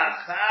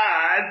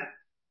Tabachad,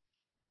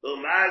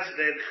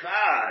 Umazved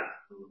Chad.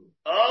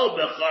 Oh,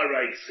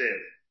 Becharaik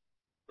Sid.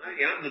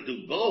 You have to do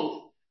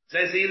both. It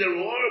says either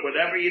or,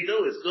 whatever you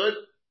do is good.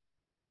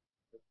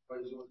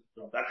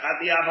 L'chad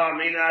the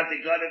Havamina at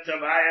the garden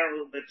Tavaya,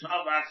 the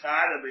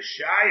Tabachad, and the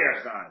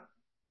Shire Chad.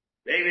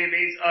 Maybe it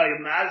means,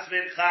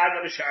 Umazved Chad,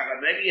 and the Shire.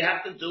 Maybe you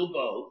have to do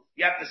both.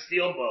 You have to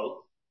steal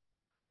both.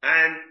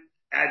 And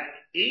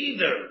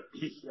either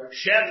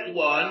chef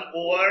one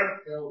or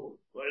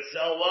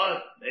sell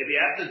one. Maybe you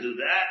have to do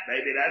that.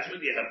 Maybe that's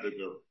what you have to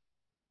do.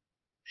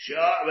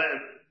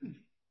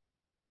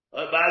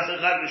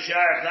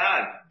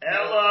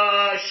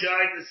 Ella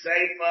shine the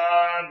Seifa,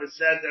 the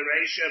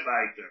Sederation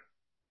Miter.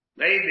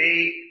 Maybe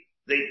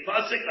the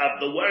pasuk of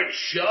the word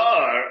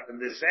shar in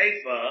the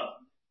Seifa,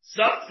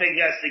 something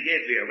has to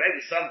give here.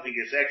 Maybe something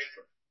is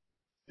extra.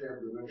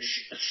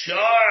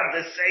 Shar of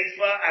the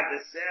Seifa and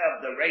the Seh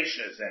of the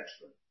Reisha is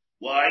extra.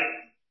 Why?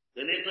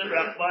 The Nitlan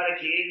Rachmana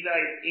Ki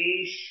Igdai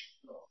Ish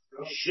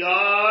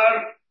Shar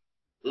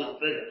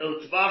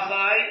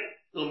Utvachai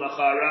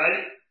Umacharai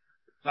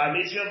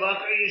Chamisha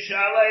Bakar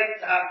Yishalei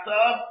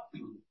Tachtav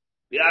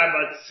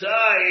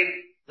Yarbatzai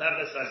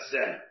Tachas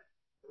Aseh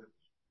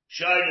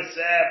Shar the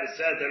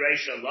Seh the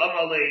Reisha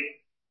Lamali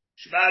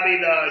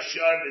Shmamina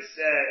Shar the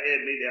Seh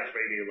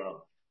Midachrini Lam.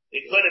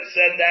 It could have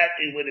said that,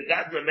 it would have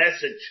gotten the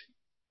message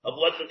of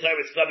what the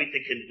Torah is coming to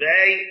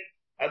convey,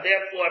 and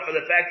therefore, for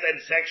the fact that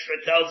this extra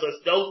tells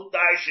us, don't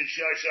dash and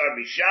shar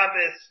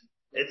B'Shabbos,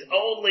 It's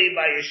only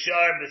by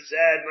Yashar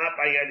B'Sed, not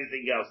by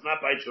anything else, not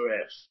by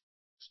Turesh.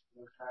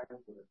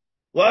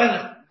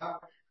 What?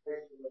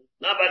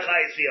 Not by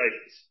Chayes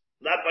V'Yoyfis.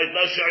 Not by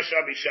no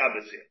Shar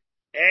B'Shabbos here.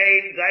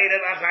 Ein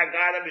Gaidav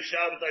Achagada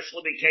B'Shabbos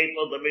Ashlubi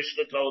Kapel, the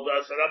Mishnah told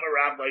us, and I'm a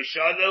Rabbi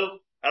Shanu,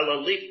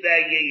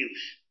 Elalifnei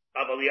Yeyush.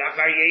 Abel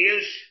Yachar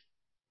Yeyush.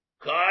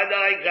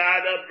 Kadai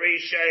Gada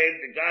B'Rishayin,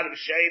 the God of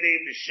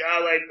Shady,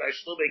 B'Shalei,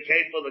 Ashlubi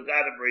Kapel, the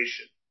God of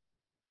Rishon.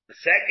 The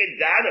second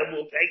Gada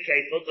will pay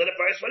Kapel to the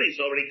first one. He's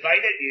already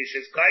Kaida. Yish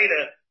is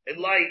Kaida in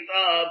light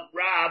of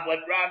Rab,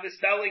 what Rab is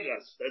telling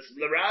us. That's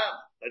the Rab.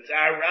 That's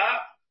our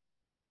Rab.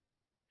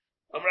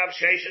 Rab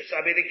Sheshes,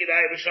 Abidi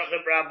Kidai,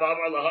 B'Shachim Rab,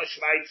 Amar, Lahosh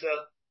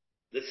Maitza,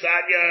 the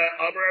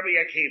Sadya, Amar, Rabbi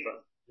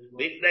Akiva.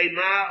 B'nei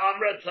Ma,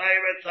 Amra,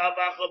 Taira,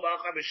 Tabach,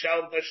 Labacha,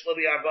 B'Shalom,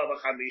 Tashlubi, Arba,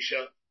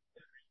 B'Chamisha.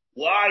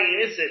 Why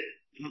is it?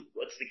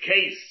 What's the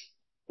case?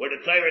 Where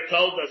the Torah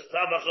told us,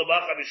 Tabach,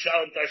 Labacha,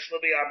 B'Shalom,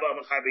 Tashlubi, Arba,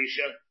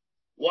 B'Chamisha.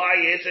 Why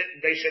is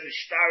it they should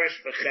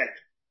ishtarish b'chet?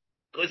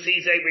 Because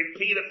he's a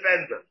repeat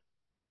offender.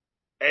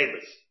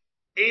 Amos.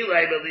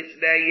 Ilay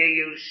b'lifnei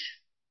yeyush.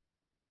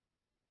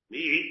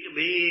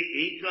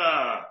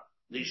 Mika.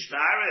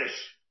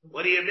 Nishtarish.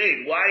 What do you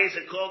mean? Why is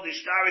it called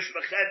nishtarish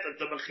b'chet that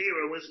the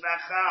mechira was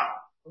nachal?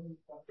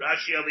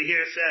 Rashi over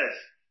here says,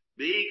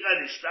 Mika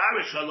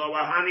nishtarish halo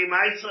ahani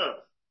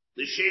maitza.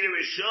 The sheder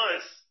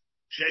rishus.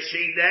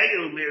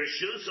 Sheshineyu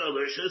mirshuso.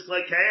 L'rishus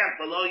lekeach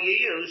below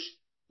yeyush.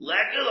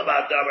 Legal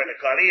about Dabar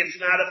Nakari, it's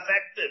not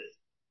effective.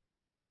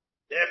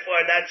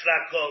 Therefore, that's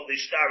not called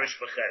Nishtarish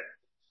B'chet.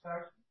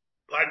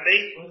 Pardon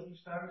me? What is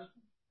Nishtarish?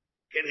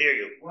 Can hear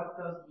you. What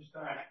does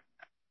Nishtarish?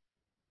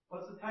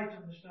 What's the type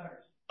of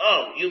Nishtarish?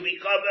 Oh, you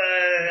become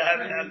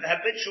a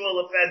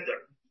habitual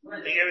offender.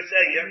 You ever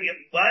say,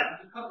 what?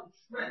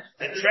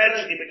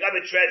 Entrenched, you become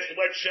entrenched. The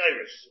word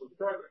Shirish.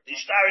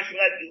 Nishtarish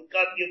B'chet,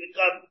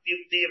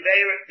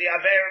 the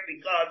Avera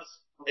becomes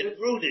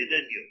enrooted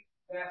in you.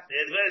 The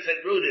adverse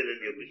had rooted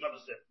in you,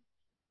 becomes it.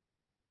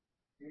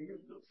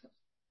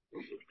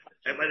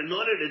 But in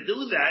order to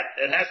do that,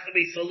 it has to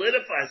be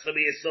solidified. So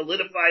be a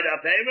solidified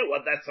avera,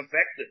 well, that's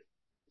effective.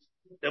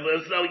 If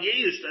there's no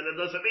yish, then it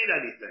doesn't mean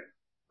anything.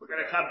 We're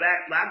going to come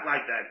back not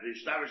like that. The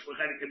shtarish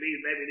can mean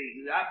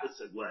maybe the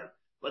opposite way.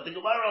 But the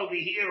Gemara over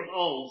here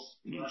holds,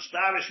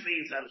 shtarish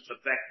means that it's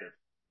effective.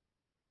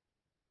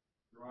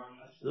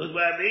 Look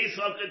where me, yeah,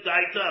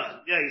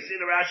 you see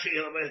the Rashi,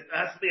 it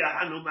has to be a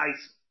hanu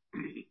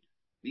maisa.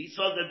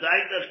 V'yisod the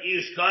daitach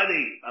yish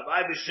kani,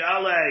 abai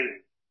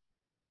b'shalei.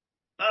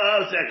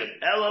 Oh, second.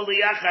 Ela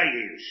liyacha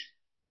yish.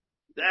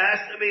 There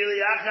has to be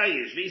liyacha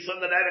yish. V'yisod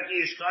the daitach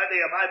yish kani,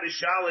 abai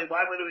b'shalei.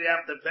 Why would we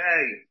have to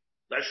pay?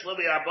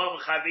 L'shlubi abom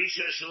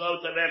chavisha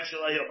shelo tavech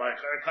shelo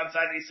yobaycher. It comes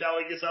out he's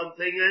selling his own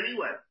thing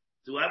anyway.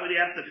 So why would he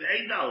have to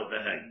pay $1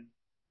 b'hei?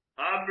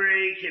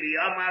 Amri kiri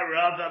amar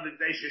rava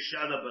b'nei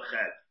sheshana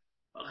b'chet.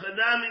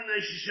 Achadam b'nei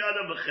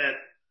sheshana b'chet.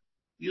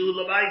 You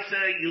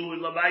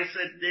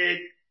lemaisa did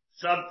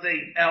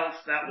something else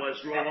that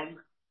was wrong.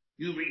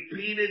 You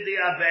repeated the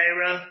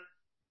Avera.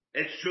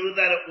 It's true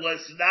that it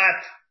was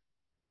not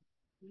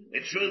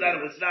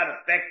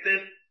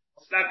effective.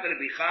 It's not going to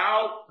be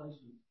chal.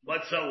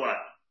 But so what?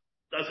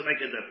 Doesn't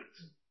make a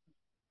difference.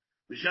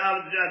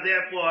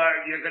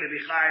 Therefore, you're going to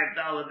be chayav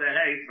 $1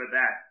 b'hei for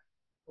that.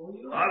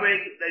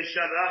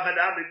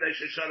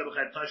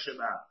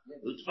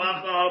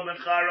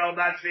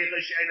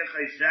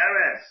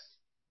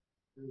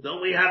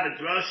 Don't we have a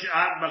drosha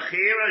at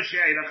mechira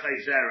she'ena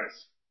chayzeres?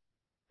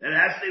 It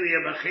has to be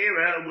a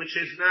mechira which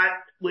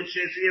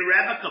is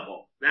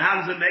irrevocable. Now how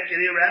does it make it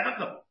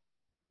irrevocable?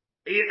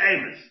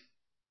 Amos.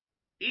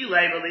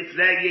 Ilabel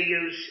ifnei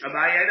yeyush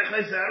abayena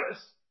chayzeres.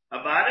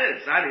 About it,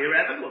 it's not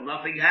irrevocable.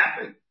 Nothing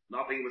happened.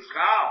 Nothing was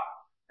chal.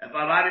 If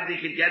Avadi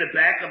could get it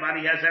back,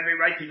 Avadi has every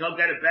right to go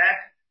get it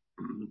back.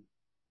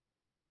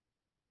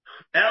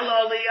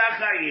 Elo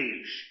liyacha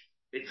yish.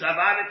 It's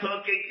Avada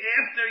talking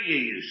after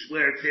Yish,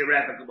 where it's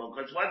irrevocable.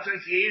 Because once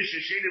it's Yish,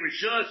 Shishini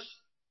Rishus,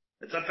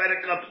 it's a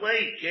fait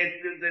complete.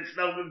 There's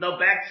no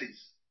backsies.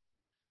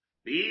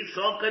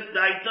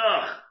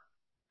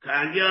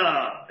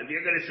 Kanya, if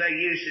you're going to say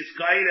Yish is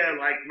Kaida,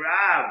 like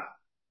Rav,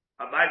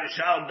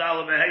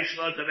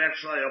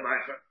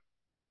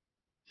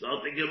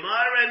 so the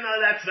Gemara,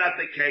 no, that's not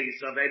the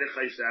case of Eidach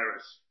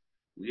Chayzeres.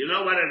 You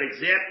know what an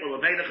example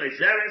of Eidach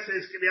Chayzeres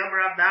is?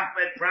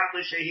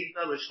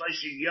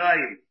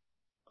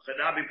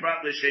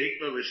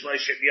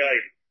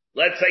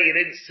 Let's say you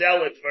didn't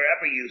sell it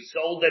forever, you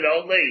sold it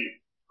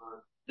only.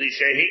 The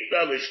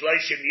shehikta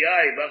l'shloishim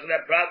yayim.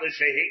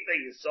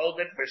 You sold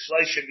it for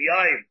shloishim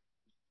yayim.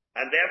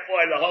 And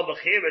therefore the whole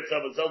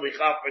bechira was only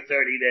chaf for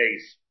 30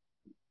 days.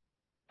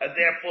 And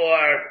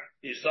therefore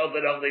you sold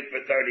it only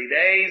for 30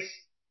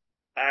 days.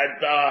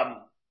 And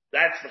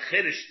that's the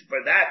chiddush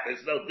for that.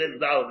 There's no din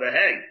dal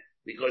v'hei,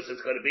 because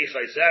it's going to be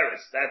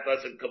chayzeres. That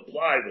doesn't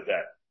comply with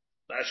that.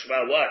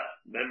 Mashma what?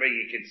 Remember,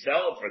 you can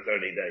sell it for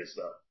 30 days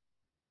though.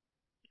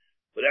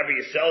 Whatever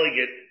you're selling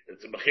it,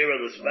 it's a mechira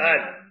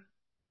l'zman.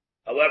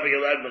 However, you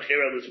allowed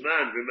mechira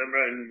l'zman.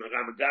 Remember in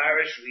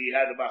Ramagarish, we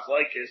had a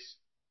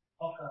machlokes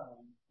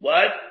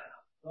What?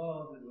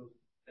 Oh,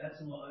 that's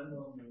no,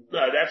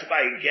 that's by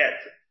a get.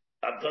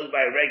 I'm talking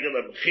about a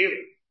regular mechira.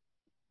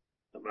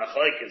 The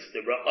machlekes,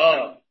 the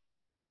ra'ah.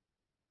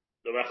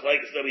 The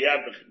machlekes that we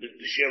have,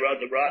 the shira,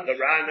 the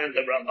ran and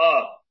the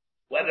ra'ah.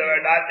 Whether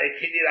or not they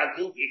kinyan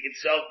aguf, you can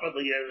sell for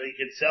you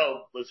can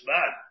sell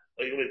lisman.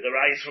 Like with the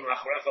rice from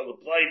achrecha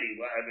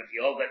l'ploini, and if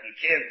you hold that you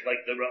can't,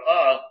 like the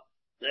ra'ah,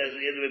 there's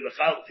the individual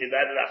b'chal,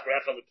 that in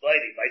achrecha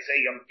l'ploini. If I say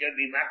I'm going to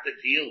be makta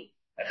to you,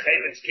 a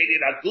chevet's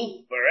kinyan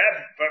aguf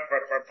forever,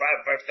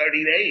 for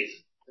 30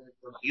 days. By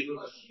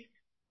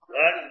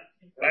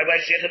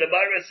Sheikh the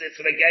Baris, it's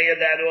Regaya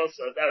that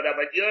also. No,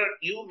 but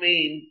you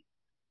mean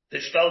the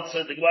Stoltz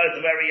of the Gemara at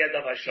the very end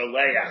of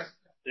Hashaleach.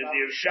 The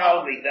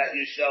Yerushalmi that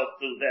you shall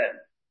do then.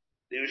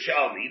 The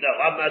Yerushalmi. No,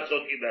 I'm not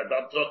talking about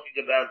that. I'm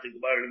talking about the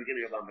Gemara in the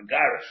beginning of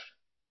Amagarish.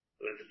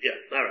 Yeah,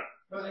 alright.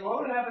 But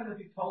what would happen if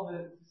you told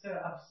it, instead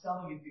of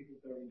selling it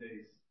for 30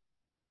 days?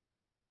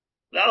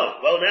 No,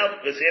 well now,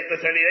 because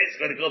after 30 days it's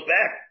going to go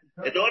back.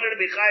 In order to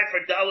be chai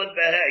for Dalin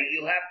Beheh,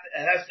 it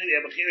has to be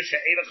a Mechir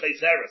She'ena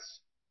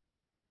Chayzeres.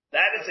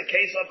 That is a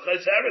case of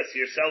Chayzeres.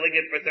 You're selling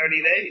it for 30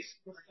 days.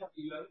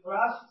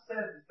 Rashi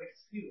says it's like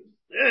skiers.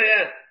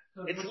 Yeah.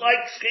 It's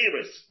like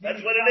skiers.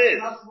 That's what it is.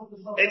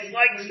 It's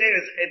like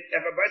skiers.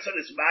 If a person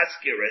is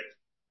masculine,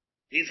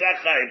 he's not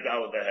chai of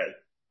Dalin Beheh.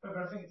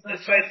 The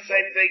same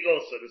thing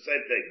also. The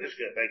same thing.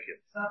 Thank you.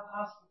 It's not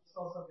possible to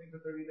sell something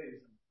for 30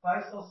 days. If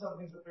I sell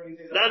something for 30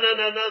 days. No.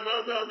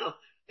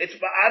 It's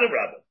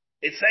Ba'adarabah.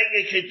 It's saying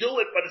you can do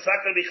it, but it's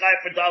not going to be chai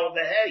for Dalin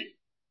Beheh.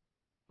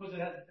 Because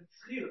it has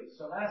skiers.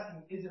 So I'm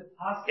asking, is it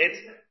possible?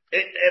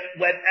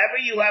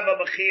 Whenever you have a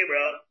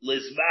mechira,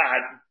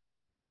 lizman,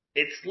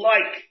 it's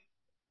like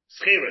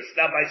skiris.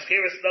 Now by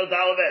skiris, no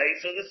Dalin Beheh,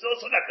 so this is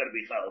also not going to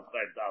be chai for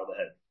Dalin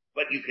Beheh.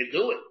 But you can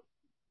do it.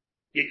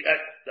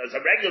 As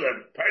a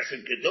regular person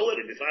can do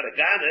it, if he's not a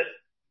Ganav,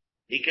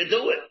 he can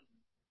do it.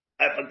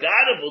 If a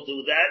Ganav will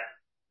do that,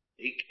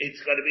 it's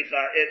not going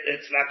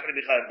to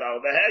be chai Dalin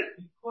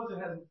Beheh. Because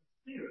it has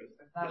skiers.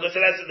 Because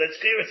it has the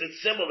skiris,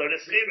 it's similar to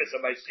skiris.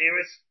 And by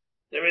skiris,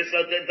 there is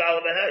no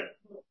Dalin Beheh.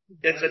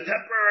 It's a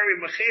temporary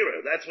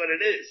mechira. That's what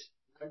it is.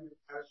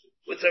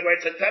 It's a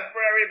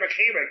temporary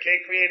mechira.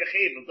 Can't create a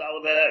chiv of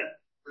Dalin Beheh.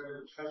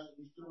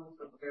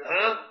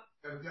 Huh?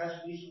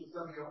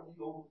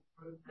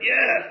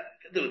 Yeah,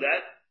 can do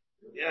that.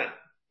 Yeah.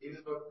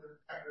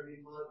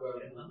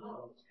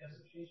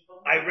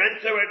 I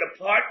rent her an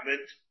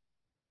apartment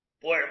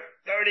for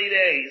 30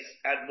 days,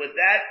 and with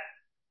that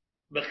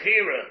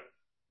mechira,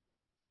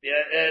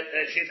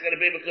 she's going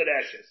to be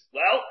Mekudesh.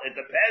 Well, it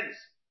depends.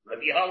 If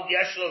you hold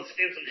Yeshua and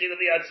Steve's mechira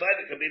outside,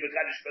 it could be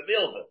Mekadosh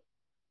B'milva.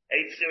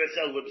 Ain't still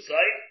sell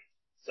website,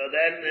 so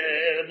then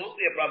it won't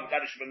be a problem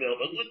Mekadosh B'milva.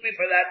 It would be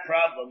for that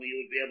problem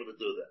you would be able to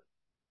do that.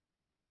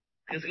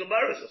 Because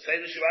Gemara says, say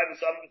the Shirayim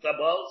and some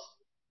Tabals.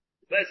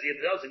 Especially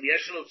if it tells him,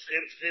 Yeshua and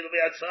Steve's mechira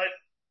outside,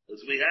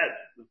 as we had.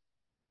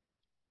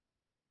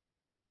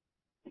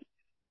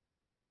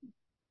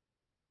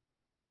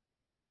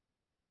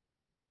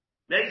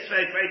 Next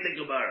faith in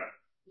Gemara.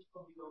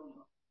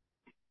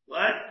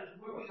 What?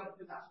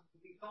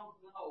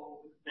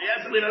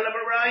 Yes, we don't have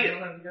a riot.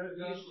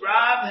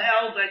 Rav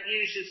held that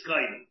Yish is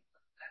kind.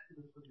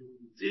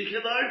 So you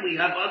can learn, we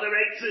have other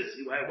answers.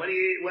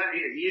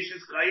 Yish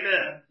is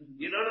kind.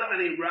 You don't have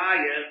any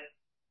riot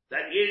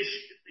that Yish,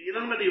 you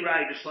don't have any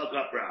riot to slug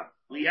up Rav.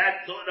 We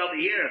had thought over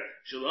here,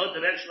 Shalot,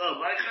 the next Shalot,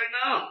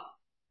 no.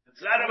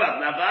 It's not about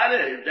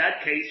Navada. In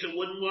that case, it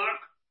wouldn't work.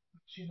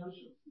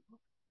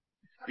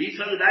 So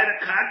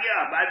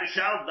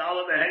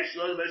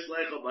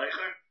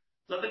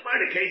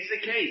the case the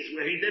case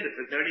where he did it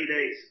for 30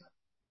 days.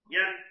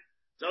 Yeah.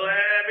 So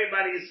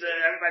everybody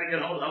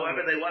can hold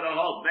however they want to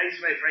hold.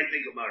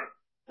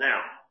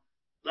 Now,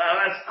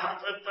 let's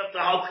the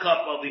whole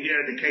cup over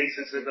here in the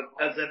cases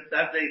as the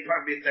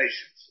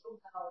permutations.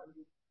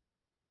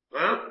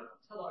 Huh?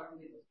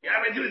 Yeah,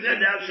 I mean, do that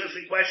now. It's just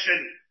a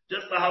question,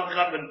 just the whole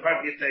cup and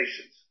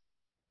permutations.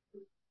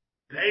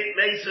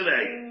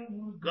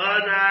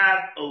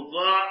 Ganav,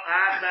 Uva,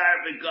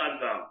 Achar,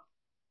 V'Ganvam.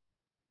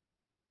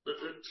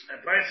 A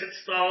person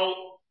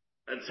stole,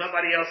 and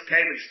somebody else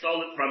came and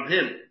stole it from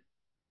him.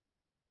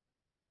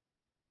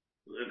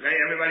 Okay,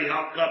 everybody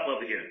hop up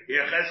over here.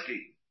 Here,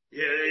 Chesky.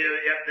 You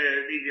have to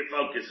leave your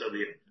focus over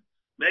here.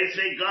 They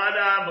say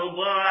Ganav,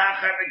 Uva,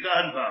 Achar,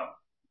 V'Ganvam.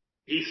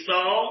 He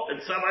stole,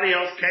 and somebody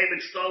else came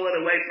and stole it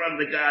away from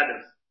the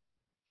Ganav.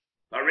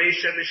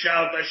 Harisha,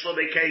 Mishal, Bashlo,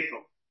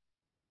 Bekefel.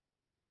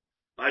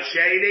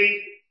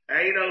 Hasheni,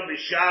 Eino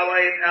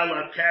Mishalayim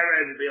Ela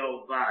Karen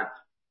Bilvad.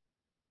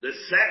 The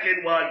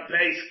second one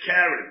pays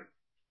Karen.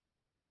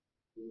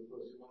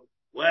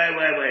 Wait.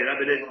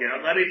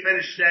 Let me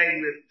finish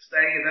saying,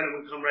 and then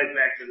we'll come right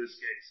back to this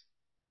case.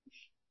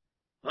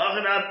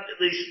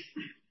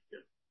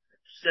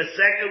 The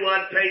second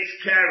one pays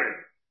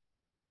Karen.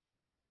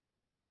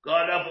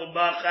 Godaful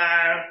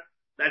Machar.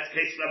 That's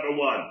case number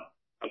one.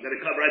 I'm going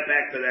to come right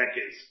back to that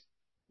case.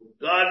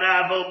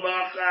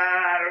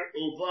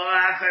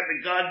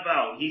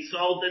 He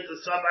sold it to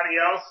somebody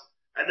else,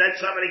 and then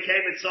somebody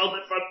came and sold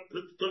it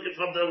took it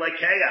from the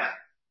Lekeach.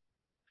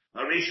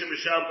 Harisha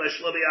Mishal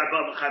Bashlumi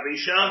Arba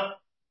Chavisha,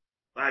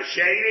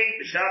 Vasheni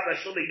Mishal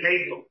Bashlumi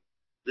Kefil.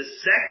 The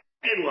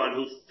second one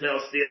who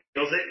steals it,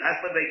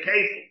 that's what they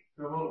kefil.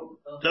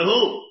 To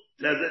who?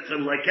 Says it to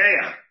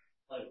Lekeach.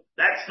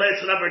 That's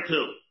case number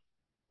 2.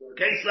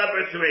 Case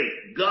number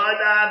 3.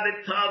 Gada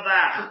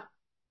v'tavach.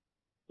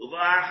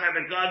 Uva'achar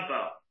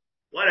v'gadba.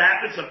 What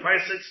happens? A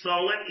person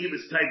stole it. He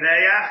was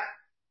taveach.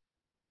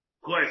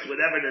 Of course,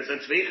 whenever there's a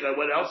tzvicha,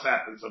 what else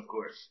happens, of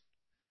course?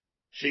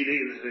 Shidi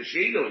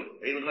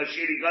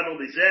gadol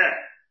mizeh.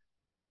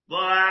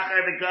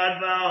 Uva'achar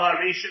v'gadba.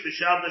 Harisha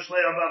v'shal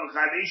d'shlei arba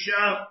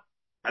v'chavisha.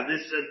 And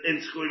this is an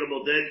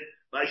inscrutable din.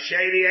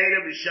 V'sheni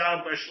eda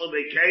v'shal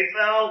b'shlumei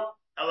kefel.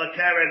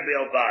 Elakaren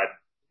b'ilbad.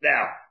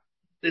 Now,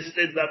 this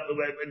did not the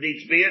way it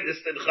needs to be.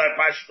 This did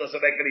Charpash doesn't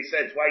make any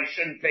sense. Why you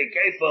shouldn't pay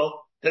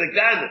kefil to the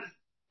Ganav?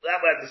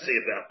 That we have to see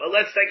about. But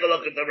let's take a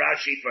look at the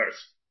Rashi first.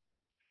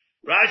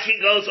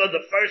 Rashi goes on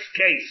the first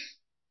case.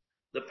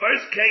 The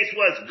first case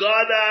was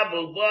Gada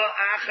Buba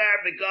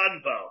Achar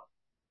Beganbo.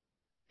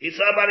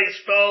 Somebody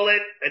stole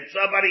it, and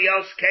somebody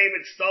else came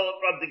and stole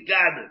it from the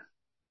Ganav.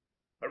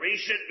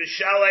 Harishan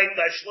Mishalei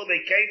Tashlume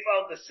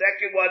Kefil. The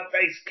second one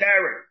pays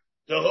Karen.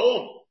 To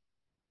whom?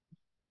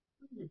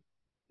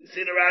 You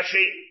see the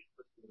Rashi?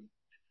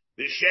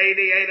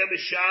 V'sheni ena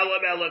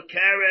mishalem ela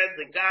karen,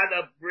 the god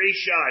of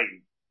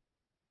Brishain.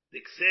 The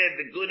ksiv,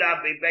 the gudav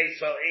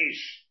b'beis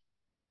ish.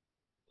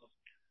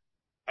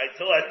 I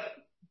thought,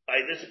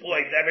 by this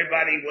point,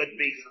 everybody would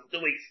be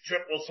doing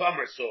triple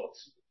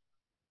somersaults.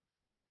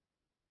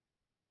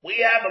 We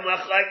have a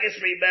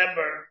machlekes,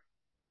 remember,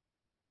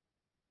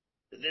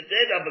 the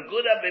din of a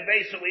gudav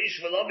b'beis ish,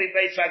 v'lo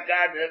b'beis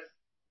ha'ganav.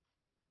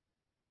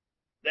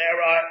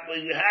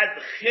 We had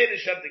the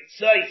chiddush of the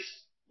tzais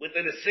with the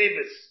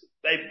nesivus.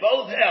 They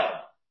both held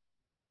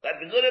that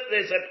the good of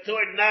this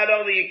abtur not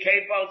only in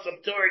kefal, it's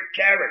abtur in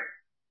karen.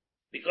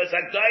 Because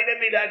a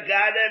dynamid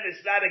haganev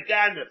is not a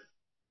ganev.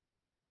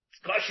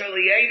 It's kosher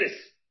liyanis.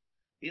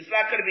 He's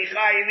not going to be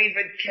chayiv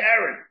even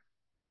karen.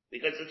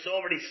 Because it's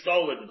already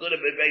stolen. Good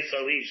of it beis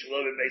alish,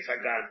 love it beis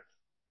haganev.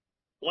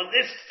 When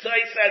this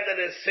tzais had the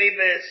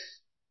nesivus,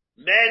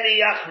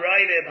 many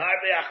achrayim,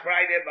 harbe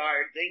achrayim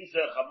are things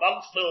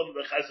amongst whom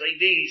the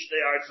chassidish,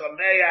 they are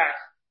sameach,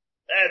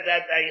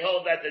 that they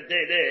hold that the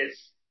din is,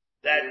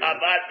 that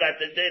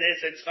the din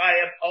is, it's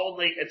chayiv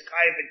in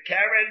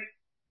karen,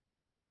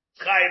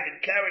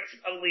 it's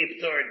only a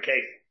p'tur in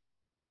kefil.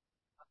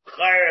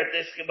 Chayr,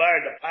 this gemara,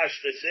 the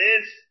pashtus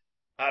is,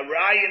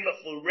 harayim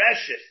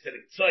mechureshes to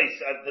the tzois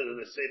unto the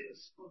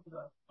nesivus.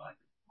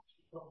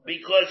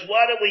 Because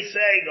what are we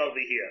saying over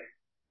here?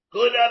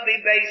 Good of the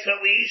beis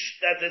halish,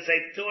 that is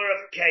a tour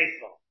of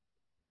kefil.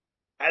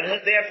 And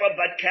therefore,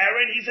 but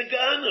Karen, he's a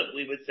gunner,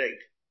 we would think.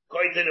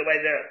 According to the way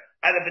there.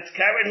 And if it's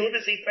Karen, who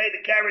does he pay the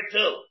Karen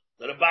to?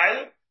 To the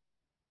Bailam?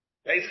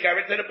 Pays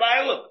Karen to the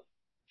Bailam.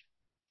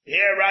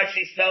 Here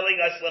Rashi's telling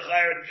us,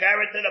 L'chayr,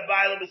 Karen to the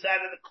Bailam is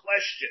out of the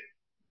question.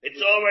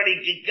 It's already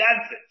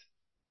gigantic.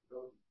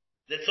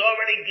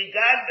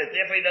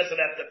 Therefore he doesn't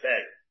have to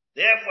pay.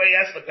 Therefore he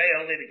has to pay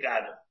only the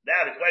gunner.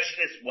 Now the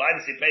question is, why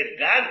does he pay the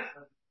gunner?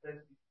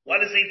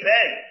 What does he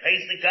pay?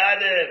 Pays the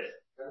Ganav.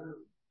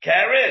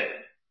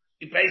 Karen.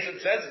 He pays him,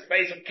 says he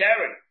pays him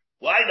Karen.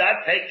 Why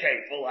not pay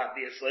kefil,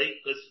 obviously?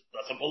 Because it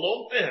doesn't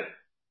belong to him.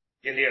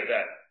 You hear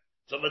that?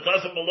 So if it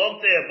doesn't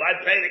belong to him, why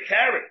pay the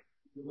Karen?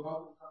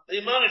 The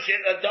Monish,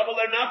 double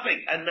or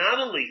nothing. And not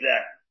only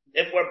that,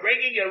 if we're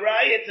bringing a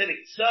riot to the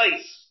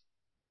Tzais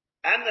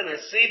and the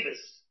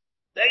Nesivus,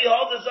 they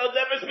hold there's no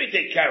difference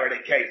between Karen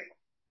and kefil.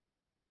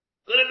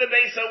 Good of the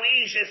Beis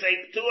Halish is a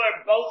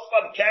tour both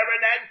from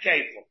Karen and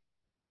kefil.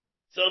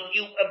 So if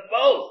you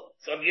both,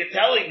 so if you're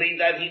telling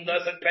me that he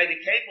doesn't pay the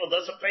kefil,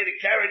 doesn't pay the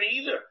Karen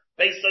either,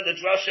 based on the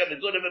drasha,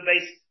 the good of a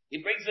base, he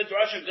brings the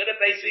drasha, good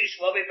of base ish,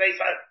 lo base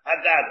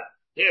hagada.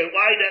 Here,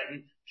 why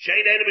not?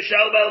 Shein eda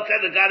b'shal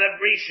belka, the god of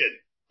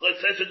Rishon. So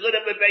it says a good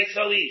of a base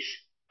halish.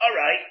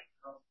 Alright.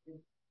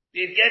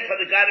 You get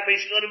for the god of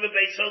Rishon, good of a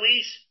base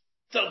halish.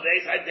 So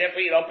base,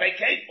 therefore you don't pay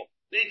kefil.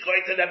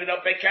 According to them, you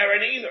don't pay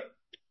Karen either.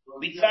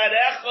 B'tzad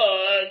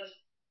echad,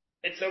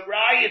 it's a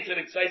riot to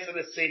the tzais of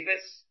the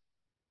sifis.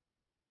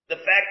 The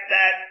fact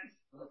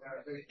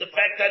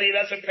that he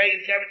doesn't pay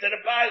his Karen to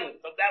the Bible.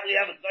 But that you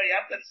have to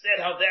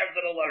understand how they're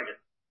going to learn it.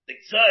 The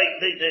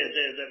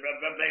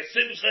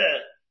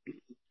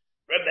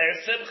Rabbi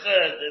Simcha,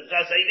 the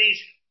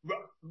Chassidish,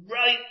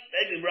 right,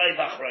 maybe right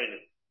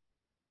Achrayim.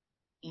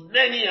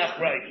 Many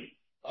Achrayim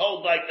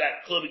hold like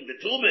that, including the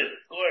Tumen,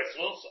 of course,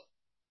 also.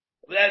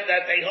 That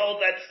they hold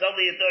that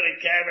only a third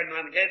in Karen,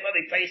 on the Kefil,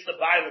 he pays the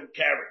Bible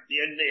Karen.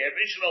 The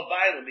original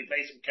Bible, he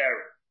pays him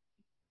Karen.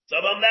 So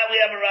on that we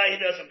have a right, he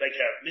doesn't pay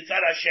Karen. Mitzad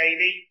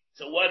Hasheni,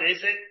 so what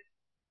is it?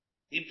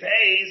 He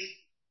pays,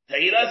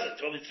 he doesn't.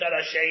 So Mitzad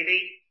Hasheni,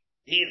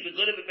 he is the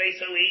good of the Beis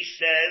Halish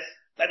says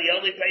that he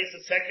only pays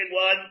the second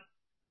one,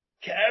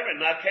 Karen,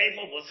 not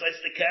Kefil, what says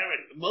the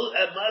Karen?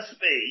 It must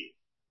be,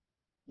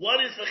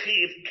 what is the Chi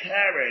of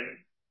Karen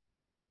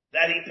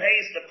that he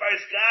pays the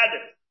first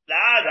Ganav?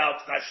 not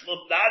out,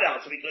 Kashluf not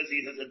out because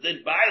he has a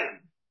din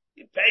violent.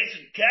 He pays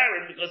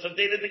Karen because of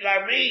din the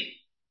Garmi.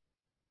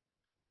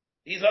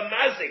 He's a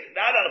mazik,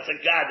 not out to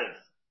Gadav.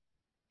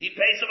 He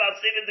pays him out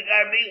din the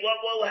Garmi. What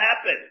will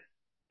happen?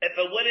 If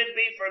it wouldn't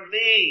be for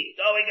me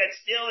going and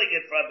stealing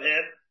it from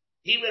him,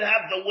 he would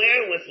have the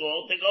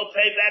wherewithal to go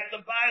pay back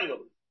the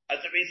violent.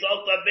 As a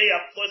result of me,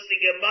 I'm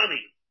costing him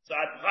money. So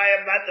I'm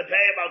trying not to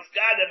pay him out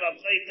Gadav, I'm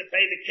trying to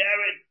pay the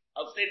Karen,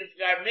 I'll din the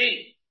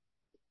Garmi.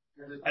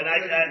 And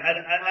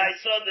I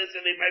saw this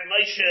in Rabbi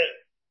Moshe,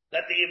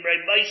 that the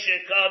Rabbi Moshe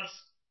comes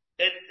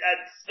and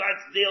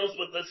starts deals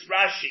with this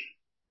Rashi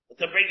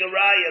to bring a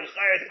raya and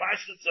chayes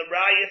pashtus a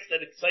raya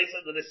that it says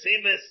under the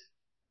simis.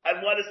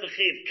 And what is the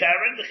chiv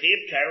Karen? The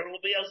chiv Karen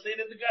will be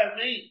outside of the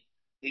Garmi.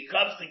 He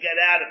comes to get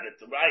out of it.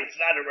 The raya, it's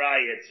not a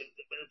raya. It's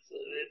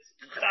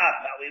chap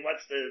how he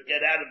wants to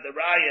get out of the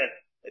raya.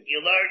 If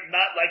you learn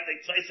not like the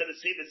says of the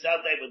simis,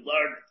 how they would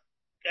learn.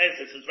 Guys,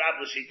 this is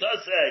Rabbi Moshe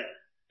does say.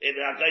 In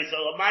I'm going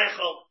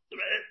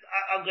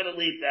to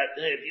leave that.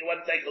 If you want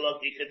to take a look,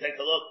 you can take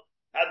a look.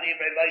 How the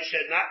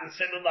Moshe, not in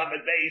Simon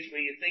Lamed Beis where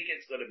you think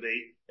it's going to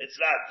be.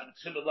 It's not in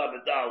Simon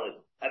Lamed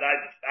Daled.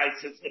 And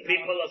since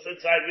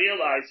I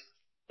realized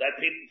that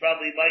people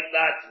probably might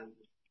not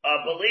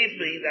believe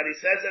me that he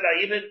says it,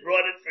 I even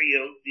brought it for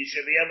you. You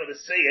should be able to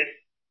see it.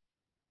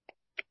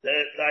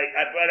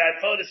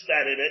 I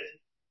photostat in it,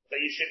 but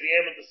you should be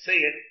able to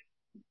see it.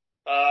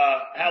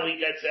 How he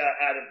gets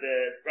out of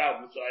the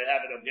problem. So I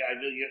have it up here. I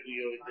knew you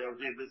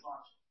this.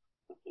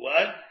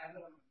 What?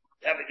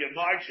 Have it your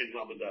margin,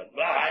 Mama done.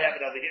 Well, I have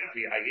it over here for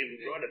you. I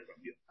even brought it from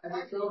you.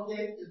 And it's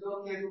okay because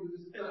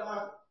it's a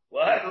mazik.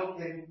 What? It's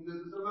okay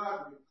because it's a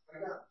mazik.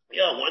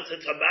 Yeah, once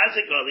it's a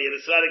mazik only and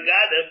it's not a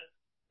Gadav,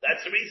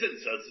 that's the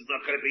reason. So it's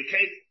not going to be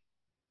case.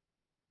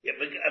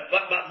 Yeah,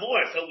 but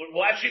more. So when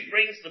Rashi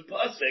brings the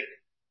pasuk,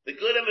 the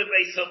good of a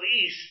beis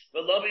halish,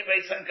 the lovi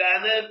beis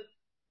haganav,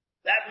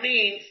 that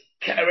means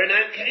Karen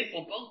and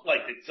Kefil both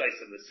like the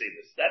Tzais and the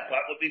Sivas. That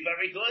part would be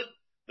very good.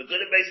 The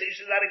good of Beis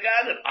is not a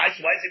Ganav. Why is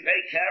he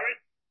paying Karen?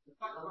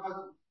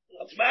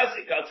 It's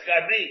mazik, it's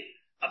Garmi.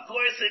 Of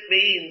course it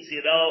means,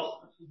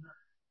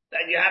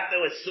 that you have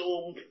to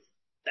assume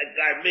that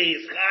Garmi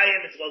is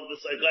Chayim, it's one of the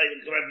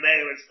Sargoyim, Rabbi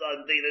Meir, it's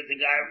not Dina to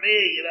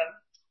Garmi,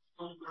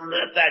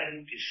 Not that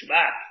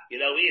Gishmak,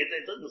 it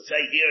doesn't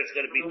say here it's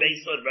going to be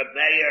based on Rabbi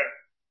Meir,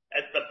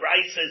 and the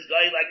price is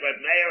going like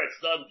Rabbi Meir,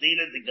 it's not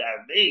Dina to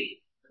Garmi.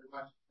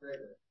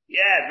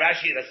 Yeah,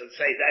 Rashi doesn't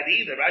say that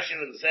either. Rashi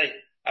doesn't say,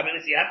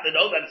 if you have to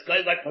know that it's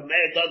going like Rabbi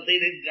Meir, don't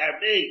Dina to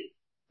Garmi.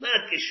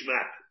 Not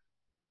Gishmak.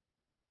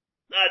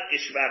 Not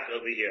Gishmak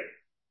over here.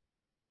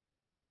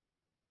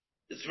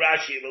 It's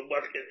Rashi, we'll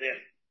work in there.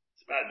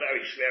 It's not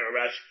very fair,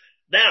 Rashi.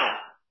 Now,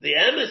 the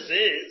emes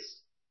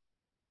is,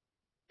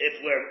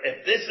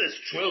 if this is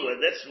true,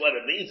 and that's what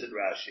it means in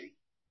Rashi,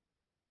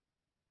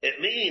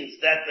 it means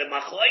that the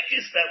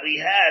machlokes that we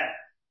had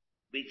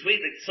between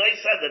the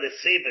Tzoysa and the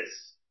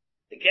Sivas,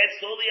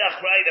 against all the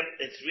Achrayim,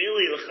 it's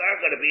really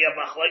going to be a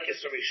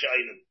machlokes of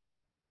Rishayim.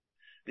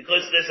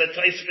 Because there's a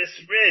Tosfos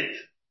Rid.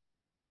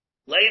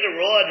 Later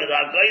on, in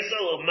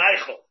Agaisel of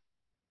Michael,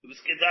 it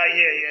was Kedai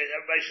here,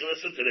 everybody should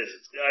listen to this.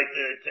 It's like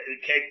the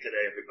cake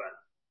today, everybody.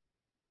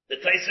 The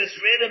Tosfos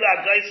Rid of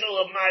Agaisel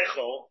of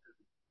Michael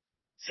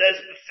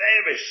says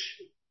beferish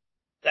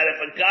that if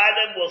a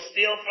Ganav will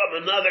steal from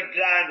another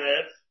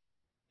Ganav,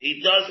 he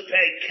does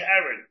pay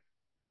Karen,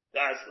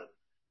 Goslin.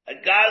 A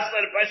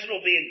person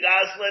will be a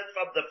Goslin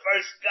from the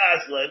first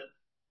Goslin.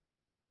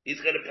 He's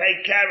going to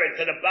pay Karen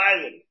to the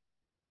Bailim.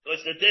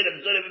 Because the din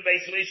of good of a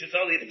Beis Halish is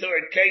only the Torah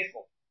and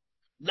Kefil.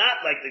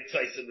 Not like the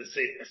Tzais and the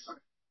Sivas.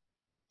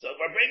 So if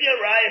we're bringing a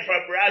raya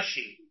from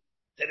Rashi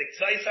to the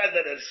Tzais and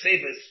the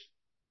Sivas,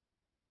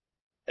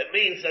 it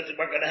means that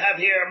we're going to have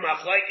here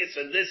machlokes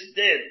in this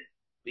din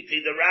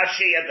between the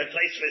Rashi and the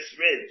Tosfos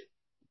Rid.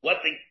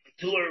 What the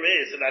tour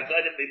is, and I'm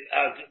going to be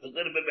a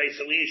little bit Beis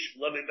Halish, a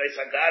little bit Beis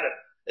Haganav.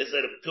 Is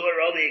it a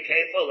tour only a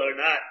Kefil or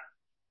not?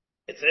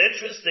 It's an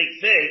interesting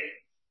thing.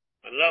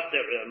 I don't know if the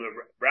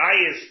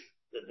rayas,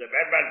 the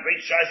Rebbe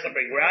brings Shais to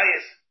bring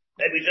rayas.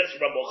 Maybe just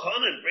Rabbi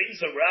Chanan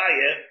brings a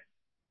raya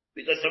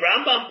because the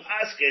Rambam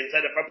paskins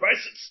that if a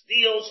person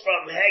steals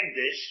from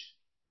Hegdish,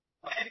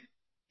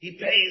 he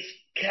pays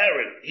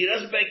Karen. He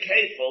doesn't pay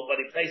Kefil,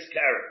 but he pays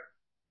Karen.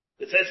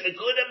 It says the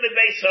good of the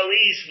Beis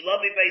Halish, lo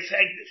mi Beis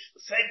Hegdish.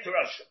 The same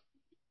Russia.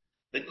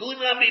 The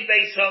good of the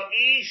Beis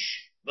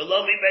Halish,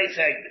 lo mi Beis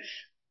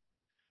Hegdish.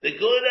 The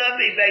good of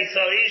the Beis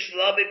Halish,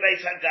 lo mi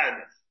Beis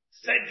Haganav.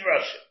 Same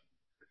Russia.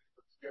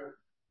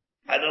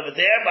 And over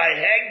there by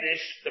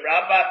Hegdish, the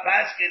Rambam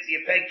paskins,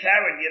 you pay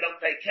Karen, you don't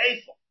pay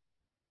Kefil.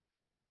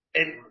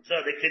 And so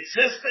the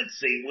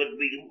consistency would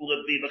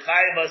be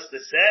behind us to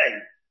say,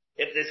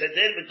 if there's a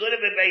din, the good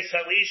of a Beis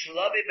Halish,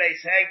 lo mi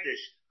Beis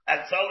Hegdish, and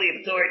it's only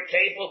a Torah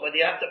Kefil, but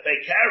you have to pay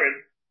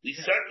Karen, we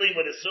certainly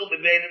would assume it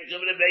made him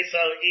given a Beis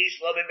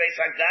Halish, lo mi Beis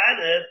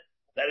Haganav,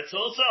 that it's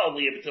also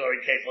only a Torah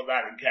Kefil,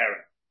 not in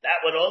Karen.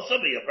 That would also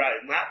be a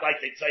problem, not like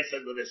the Tzais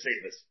and the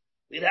Sivas.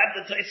 We'd have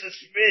the Tosfos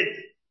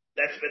Rid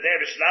That's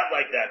B'derish not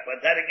like that.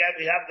 But then again,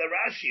 we have the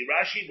Rashi.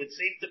 Rashi would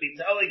seem to be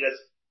telling us,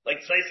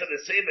 like Tzais of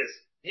the Simas,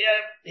 he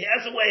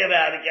has a way of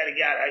how to getting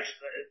out.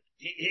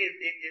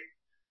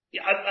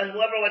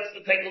 Whoever wants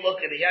to take a look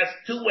at it, he has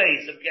two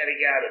ways of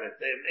getting out of it,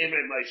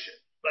 Imre Moshe.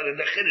 But in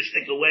the Chiddush,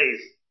 think of ways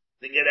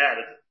to get out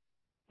of it.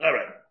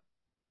 Alright.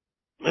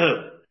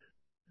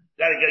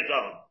 Gotta get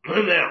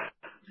going. Now.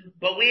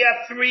 But we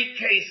have three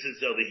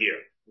cases over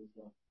here.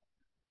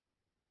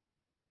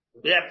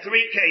 We have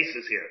three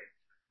cases here.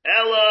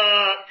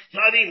 Ella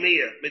Tani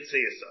Mia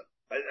Mitziyasa.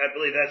 I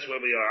believe that's where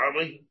we are, aren't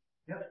we?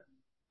 Yep.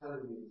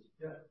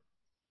 Yeah.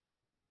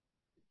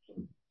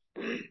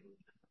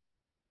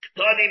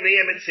 Tani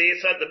Mia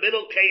Mitziyasa. The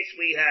middle case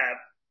we have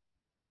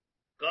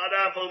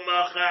Gadavu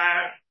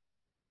Machar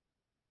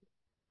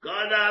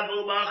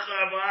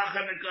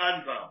V'achar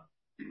V'ganva.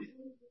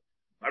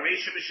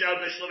 Arisha Mishal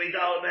Dashlumi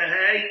Dal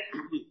Behei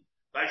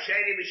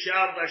Vasheni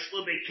Mishal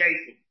Dashlumi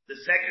Kefil. The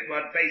second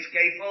one face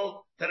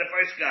Kefil to the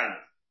first gun.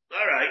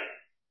 Alright.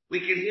 We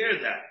can hear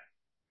that.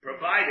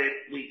 Provided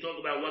we talk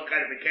about what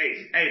kind of a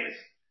case. Amos.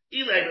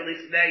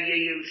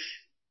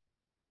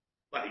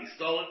 But he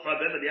stole it from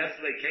him and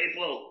yesterday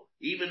Kefil,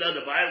 even though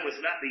the Bible was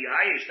not the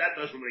Irish, that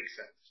doesn't make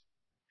sense.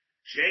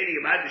 Sheni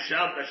Amad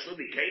Mishal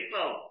Dashlumi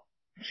Kefil.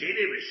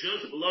 Sheni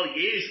Mishal below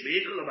Yish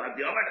Vehicle about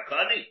the Omar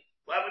Kani.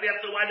 Why would he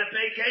have to wind up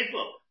paying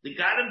Kefil? The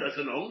Gadim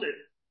doesn't own it.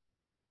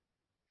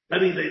 The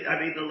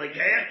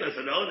Lekeach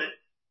doesn't own it.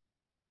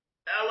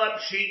 Elam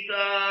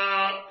Shita.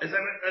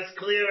 That's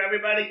clear,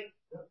 everybody?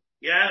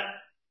 Yeah?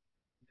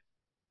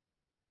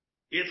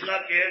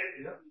 Yitzchak here?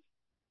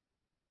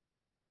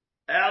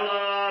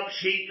 Elam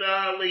Shita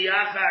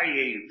Liyachar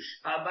Yehush.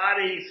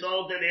 Abadi, he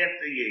sold it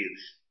after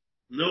Yehush.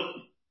 Nope.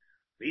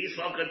 He's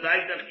from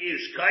Kedaitach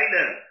Yehush.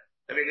 Kinda.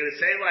 If you're going to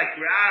say like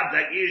Rab,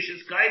 that Yehush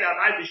is kinda, I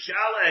might be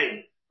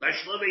Shalei. By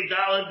Shlumi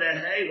Dalin the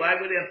hay, why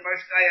would the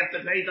first guy have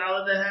to pay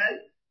Dalin the hay?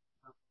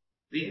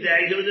 The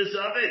day who this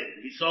of it.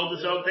 He sold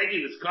his own thing,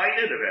 he was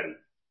kited already.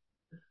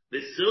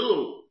 The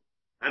Sul,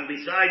 and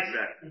besides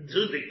that,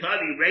 to the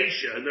Tani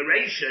Resha, and the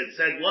Resha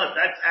said what?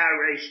 That's our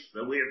Resha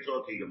that we are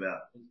talking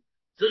about.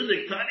 To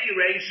the Tani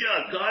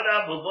Resha,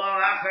 Gadav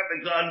Uvar Achar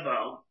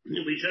Beganbo.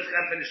 We just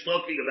got finished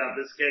talking about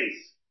this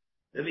case.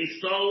 If he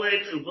stole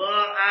it,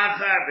 Uvar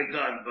Achar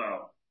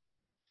Beganbo.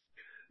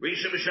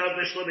 Risha Mishal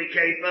B'Shlumi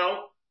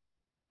Kefel.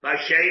 By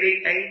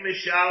shading Ein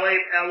Mishalim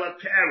Ella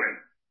Karen.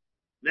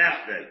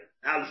 Nachde.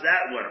 How does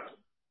that work?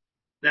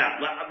 Now,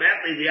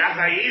 the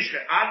Achayish,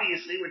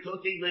 obviously we're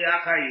talking the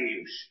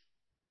Achayish.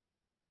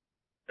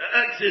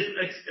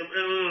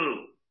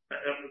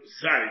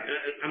 Sorry,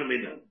 I don't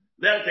mean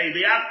that.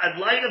 In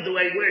light of the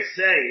way we're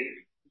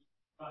saying,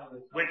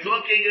 we're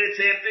talking it's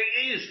after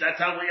Yish. That's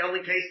how we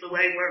only case the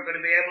way we're going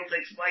to be able to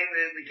explain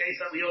the case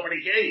that we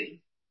already gave.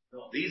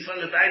 These are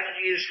the type of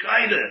Yish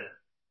Kaida.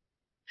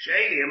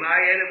 Shady, am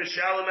I in a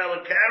Mishalem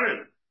El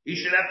Karen? He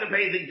should have to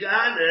pay the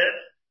Gana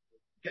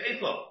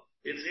Kefo.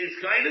 It's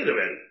kind of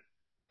already.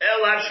 El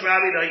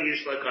Hashrabi no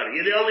Yish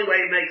Lakani. The only way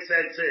it makes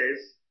sense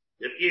is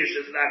if Yish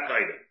is not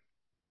kind of.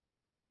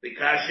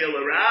 Because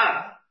she'll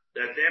Rav,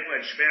 that therefore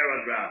it's fair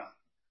on Rav.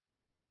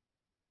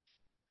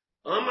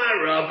 Omar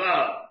Rava.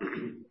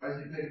 Why is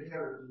he paying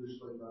Karen to Yish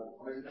Lakani?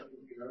 Why is he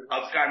paying Karen?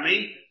 Alskar me?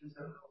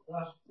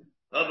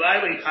 Oh, by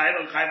the way, Chayv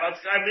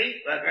Alskar me?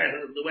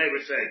 The way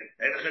we're saying.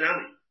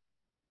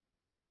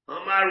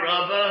 Omar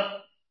Rava,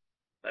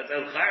 that's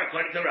Elchar,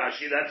 according to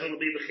Rashi, that's what will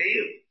be the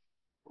Chiyuv.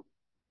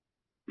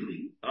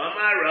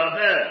 Omar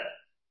Rava,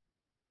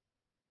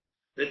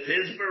 the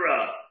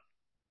Tizbara,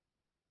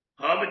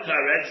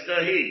 Hamataretz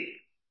Dahi.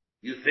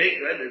 You think,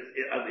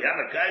 of the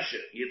Amakasha,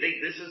 you think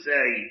this is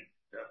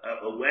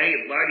a way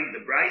of learning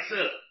the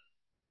Brisa?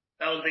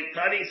 El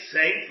Diktani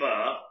Seifa,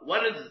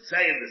 what does it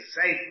say in the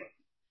Seifa?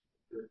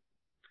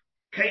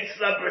 Case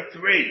number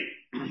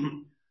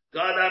 3.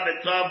 Gada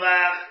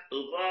betovach,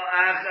 uvo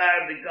achar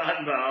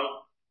beganvo.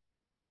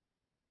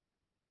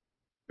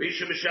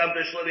 Risha Misham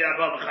B'Shlomi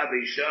Abba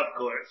B'Chavisha, of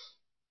course.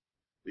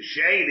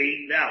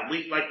 B'Sheni, now,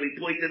 like we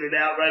pointed it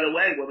out right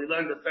away when we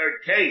learned the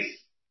third case.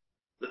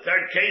 The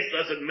third case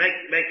doesn't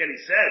make any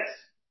sense.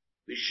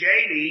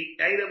 B'Sheni,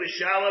 Eina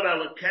Mishalem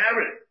El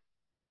Karen.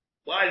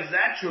 Why is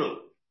that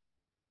true?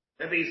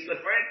 If he's the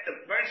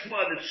first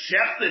one that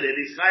shechted it,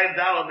 he's Chayim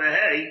Dal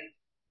Mehei,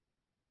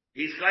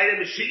 he's Chayim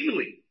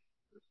Mishinui.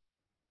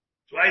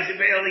 Why is he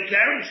paying only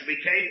Karen? Should be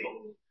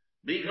careful.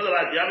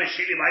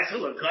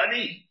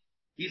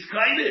 He's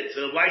kind of,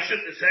 so why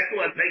shouldn't the second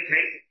one pay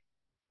careful?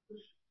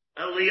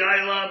 The only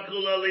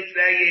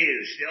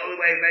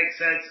way it makes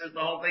sense is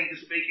the whole thing is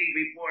speaking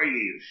before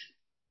Yush.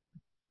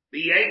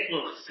 The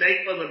Yekluch,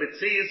 Sefer, the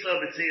Metzias,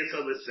 the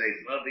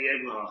Sefer.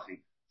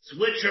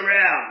 Switch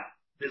around.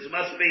 There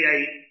must be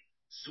a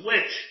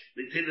switch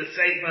between the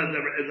Sefer and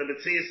the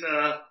Metzias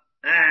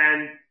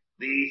and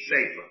the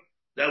Sefer.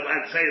 That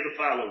I'd say the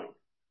following.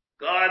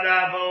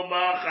 Gadavu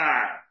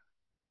Machar.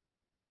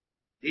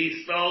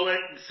 He stole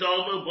it and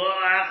sold the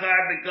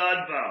Bo'achar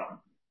Begadvo.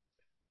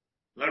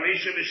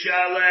 Larisha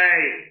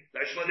Mishalei.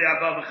 That's what the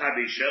Abba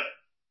B'Chavisha.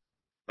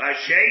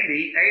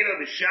 Vasheni, Eina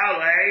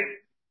Mishalei.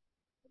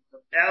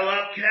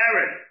 Ella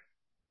Karen.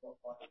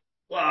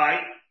 Why?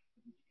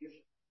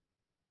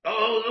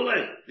 Oh, no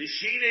way. The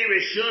Shini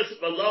Rishus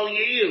below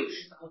Yeyush.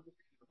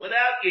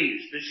 Without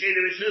Yeyush. The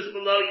Shini Rishus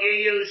below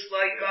Yeyush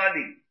like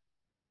Gani.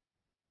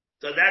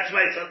 So that's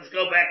why, so let's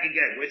go back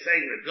again. We're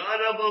saying the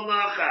Gana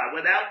B'macha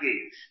without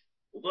Yeyush.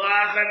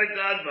 B'macha the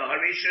Gadba.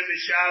 Harisha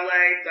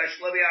Mishalei.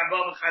 Tashlami Abba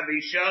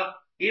Chavisha.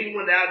 Even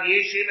without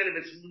Yesh, even if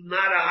it's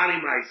not a Hani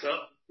Maisa.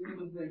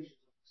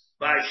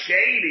 By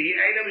Shady,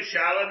 Aina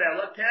Mishala,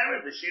 Ella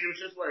Karen. The Shady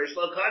Rishus Larish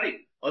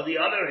Lokani. On the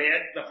other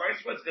hand, the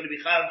first one's going to be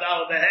Chav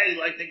Dal Behay,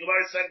 like the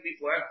Gemara said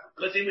before,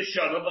 because he was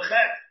Shana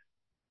B'chet.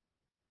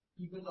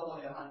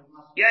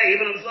 Yeah,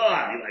 even if it's low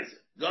Hani Maisa.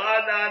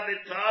 Gana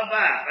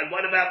B'Tavach. And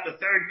what about the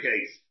third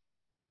case?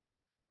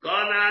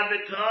 Gana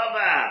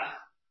B'Tavach.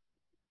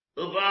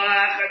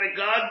 Uvach and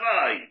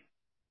Godvai.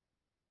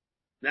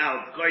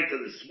 Now, according to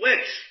the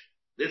switch,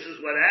 this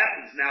is what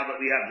happens now that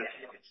we have the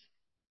switch.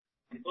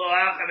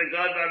 Uvach and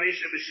Godvai,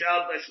 Misha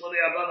B'Shal, Tashlumi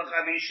Abba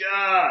Chavisha.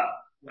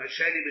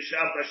 Masheni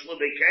B'Shal,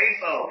 Tashlumi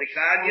Kefo.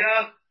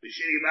 B'Kanya,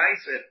 B'Shiri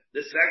Maisa.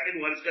 The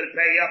second one is going to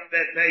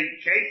pay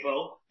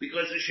Kefo,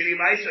 because the Shiri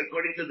Maisa,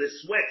 according to the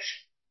switch.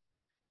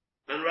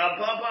 And Rav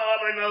Papa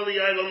Amar no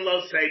li'olam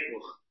lo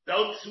seifuch.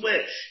 Don't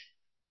switch.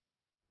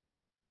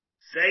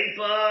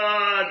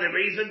 Seifa, the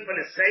reason for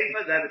the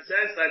seifa that it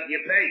says that you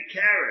pay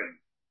Karen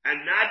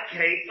and not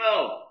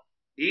Kefo,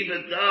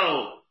 even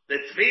though the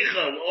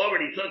tzvicha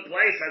already took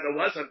place and there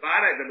wasn't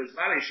Barak, there was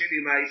Barak Shini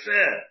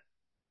Ma'aseh.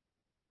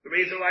 The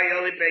reason why you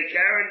only pay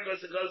Karen,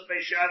 because it goes by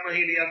Shama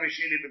Hini Amar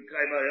Shini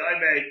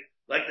B'Kaima,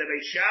 like the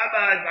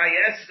Beishaba and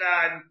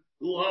Bayestan,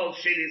 who holds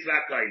Shini's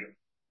not Kaima.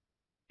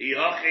 If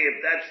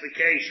that's the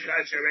case,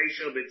 Kasha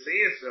Ratio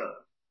B'Tziyasa,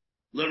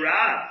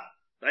 L'Rav,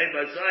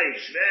 Le'Mazai,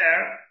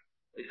 Shver,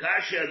 the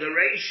Kasha, the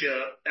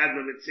Ratio, and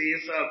the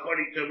B'Tziyasa,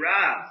 according to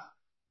Rav.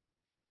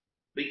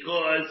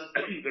 Because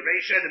the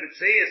Ratio and the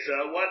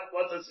B'Tziyasa,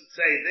 what does it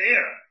say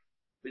there?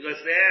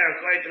 Because there,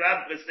 according to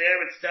Rav, because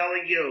there it's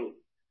telling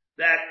you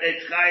that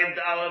it's Chaim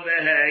Dala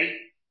V'Hei,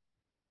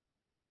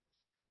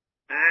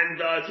 and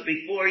it's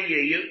before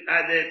you,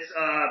 and it's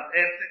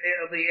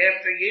it'll be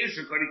after years,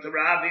 according to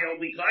Rav, it'll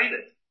be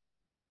guided.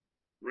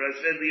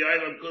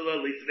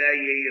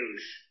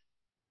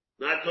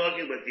 Not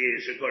talking about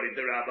Yesh, according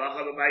to Rav.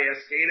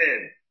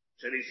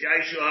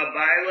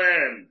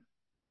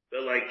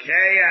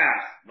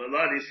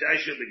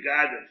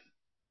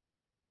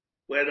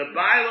 Where the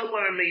Bible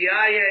were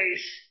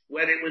Miyayesh,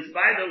 when it was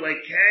by the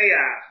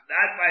Lekeach,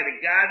 not by the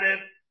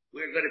Ganev,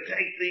 we're going to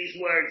take these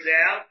words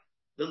out.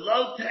 The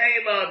Lo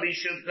Tema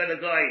Mishum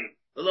Kanagoyin.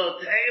 The Lo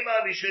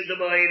Tema Mishum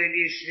Demoyin and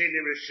Yishin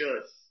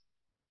Rishus.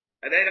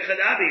 And then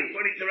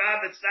according to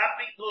Rav, it's not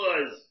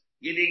because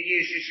you need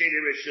Yish Yishin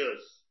Rishus.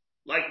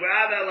 Like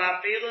Rav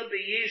Elafila, the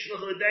Yish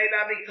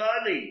L'Hudeina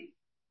Mikani.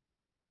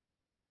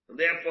 And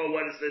therefore,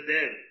 what is the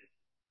din?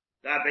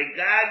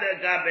 Gabegada.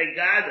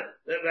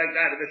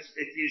 It's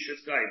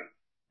Yishus Kain.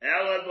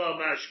 Ela Lo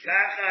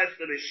Mashkachas,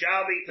 the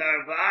Mishalmi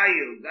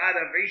Tarvayu, God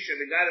of Rishon,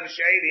 the God of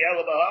Shady,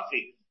 Ela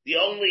Bahafi. The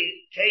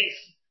only case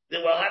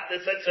that will have to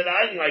set an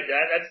eye like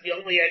that, that's the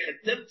only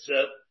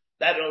Echatipsa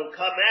that will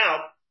come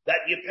out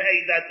that you pay,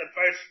 that the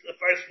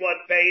first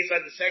one pays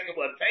and the second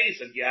one pays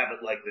if you have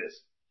it like this.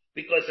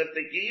 Because if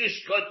the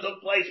Giyush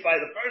took place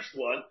by the first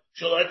one,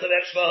 there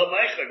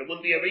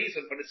wouldn't be a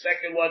reason for the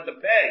second one to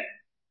pay.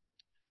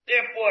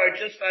 Therefore,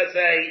 just as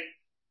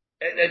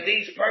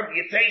these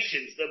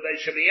permutations, that they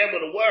should be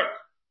able to work,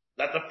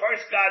 that the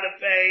first guy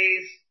that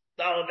pays,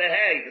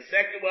 the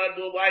second one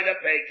will wind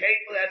up paying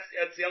Kefo,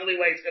 that's the only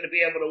way it's going to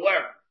be able to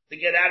work, to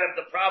get out of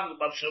the problem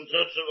of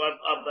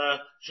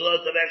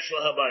Shalot of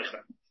Extra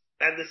Habaycha.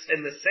 And this, in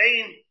the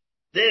same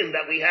din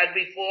that we had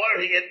before,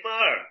 he had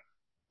more.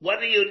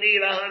 Whether you need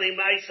a honey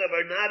maisav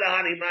or not a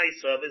honey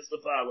maisav is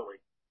the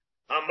following.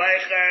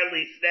 Hamaychar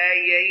lifnei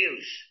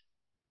yeyush.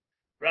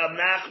 Rav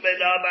Nachman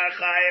Amar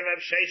Chayev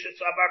of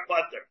Sheshes Amar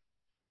Potter.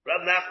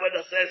 Rav Nachman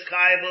says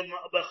Chayev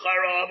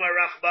Bechara Amar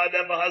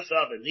Rachmana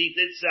B'Hazavin. He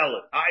did sell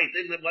it.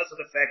 It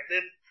wasn't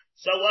effective.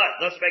 So what?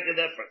 Let's make a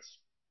difference.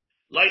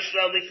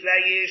 Loishlo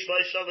lifnei yish,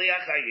 loishlo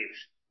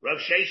liachayish. Rav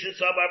Sheshes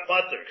Amar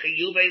Potter,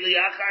 Chiyume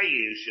Liachar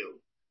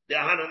Yishu. The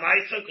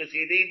Hanamaisa, because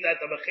you need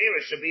that the Mechira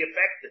should be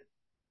effective.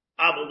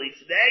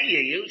 Abolifnei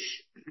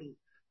Yishu,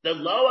 the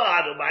lower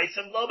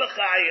Hanamaisa, Lo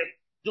Mechayev,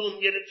 doing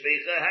it at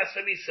Tvicha, has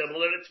to be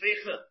similar to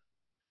Tvicha.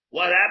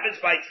 What happens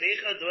by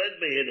Tvicha? The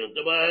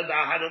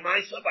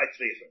Hanamaisa by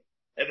Tvicha.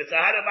 If it's a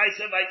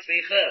Hanamaisa by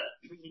Tvicha,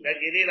 then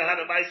you need a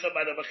Hanamaisa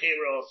by the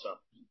Mechira also.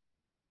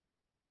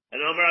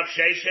 And Amar Rav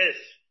Sheshes,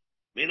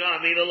 Mina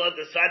Amina Lo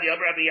Desadi,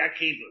 Amar Rabbi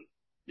Akiva.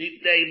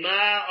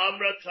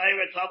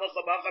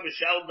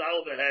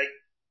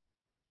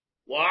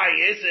 Why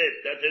is it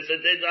that there's a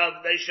din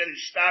of nation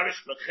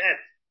ishtarish bechet?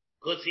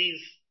 Because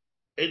he's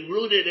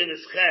enrooted in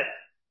his chet.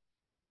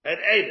 And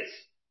Avis.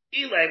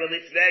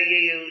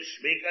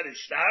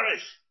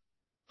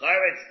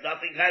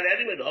 Nothing had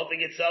anyway. The whole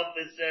thing itself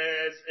is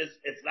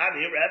it's not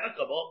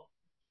irrevocable.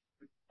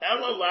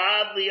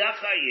 Elalav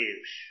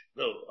liachayish.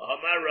 No.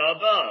 Amar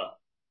Rabba.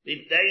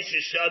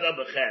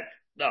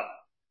 No.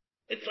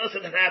 It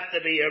doesn't have to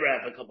be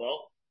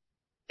irrevocable.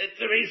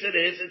 The reason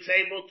is, it's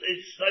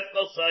let's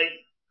go say,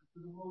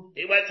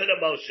 he went to the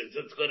motions,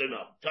 it's good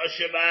enough.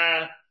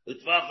 Toshima,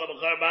 L'tvacha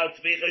b'char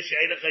t'vicha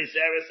she'ena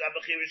chayzeres,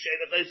 abachira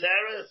she'ena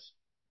chayzeres.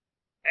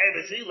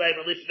 Ebesi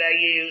level lifnei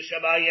Yeush,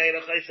 Shama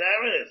ye'ena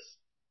chayzeres.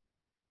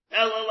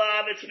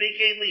 Elalav, it's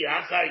speaking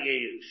liacha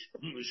Yeush.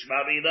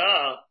 Shma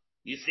bina,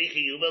 you see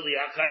chiyuva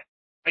liacha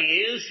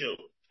Yeushu.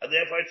 And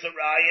therefore it's a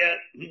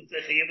raya, the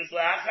chiyuv is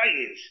liacha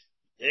Yeush.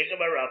 Think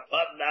about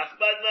Rapat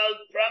Nachman, no,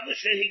 probably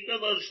shehikna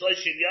lo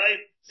shloshim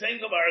yayin, same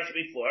Gemara as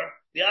before.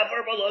 The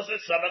Amar Balozer,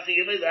 Samach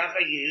chiyuv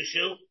liacha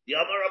Yeush, the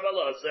Amar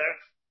Balozer,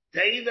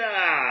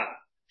 Taina,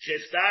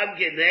 Shestam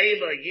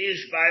Geneva,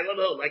 Yish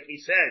Bailam, like he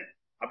said.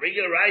 I'll bring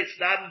you right,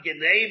 Stam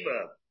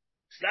Geneva.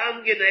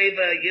 Stam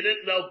Geneva, you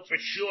didn't know for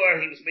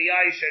sure he was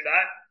Miyayish or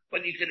not,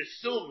 but you can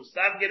assume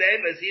Stam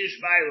Geneva is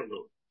Yish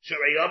Bailam.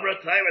 Sharei Amra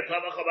Taira,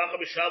 Tamach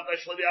Amacha B'Shal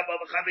Tashlami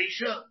Abba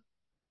Chamisha.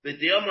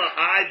 V'dilma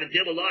I,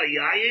 V'dilma La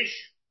Yayish.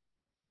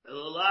 And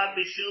Allah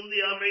Mishum the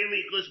Amrin,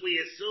 because we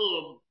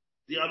assume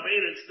the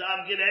Amrin and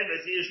Stam Geneva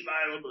is Yish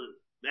Bailam.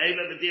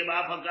 Neiva V'dilma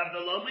Afa Gavna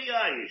Lo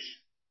Miyayish.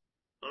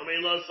 No,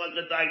 that's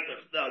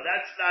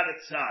not a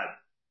tzad.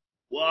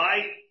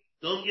 Why?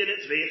 Don't get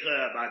it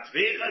tzvicha. But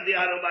tzvicha di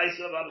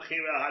harubaisa,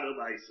 v'amchira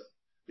harubaisa.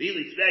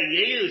 Really, today,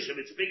 Yeush, if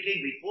it's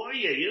speaking before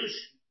Yeush,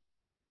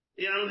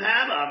 you don't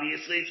have,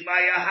 obviously, it's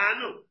Maya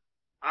Hanu.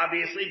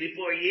 Obviously,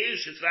 before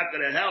Yeush, it's not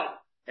going to help.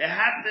 It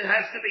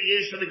has to be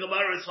Yeush for the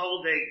Gemara's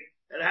holding.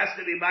 It has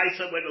to be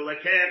Maisa when the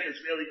Lekech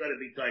is really going to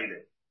be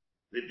tighter.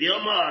 The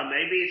Dilma,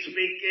 maybe it's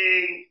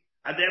speaking,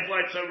 and therefore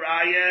it's a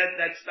riot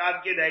that's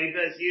not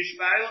Geneva, it's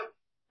Yishmael.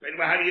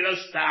 How do you know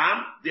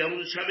Stam? The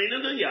only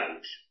Shamina no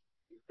Yayish.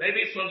 Maybe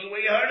it's looking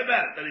where you heard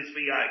about it, that it's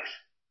for Yayish.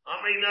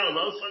 I mean, no,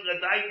 those ones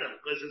are Daitam,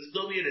 because it's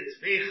Dumi and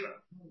Tzvicha.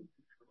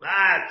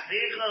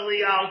 Tzvicha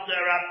lialter,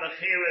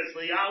 Abbachiris,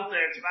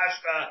 lialter, it's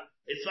mashka,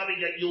 it's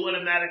something that you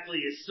automatically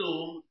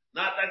assume,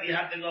 not that you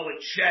have to go and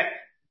check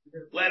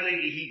whether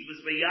he was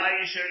for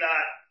Yayish or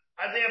not.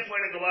 And therefore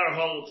the Gemara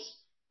holds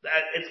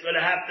that it's going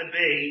to have to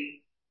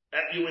be,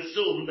 that you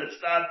assume that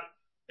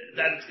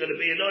it's going to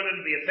be, in order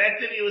to be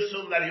effective, you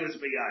assume that he was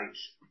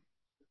Miyayish.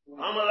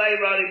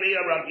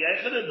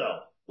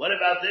 What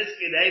about this?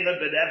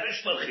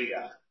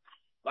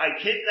 By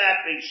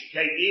kidnapping,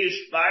 Yish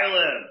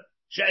Bailam,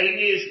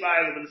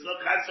 and it's no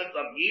concept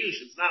of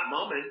Yish, it's not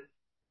moment.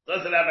 It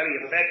doesn't have any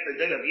effect, the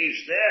din of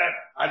Yish there.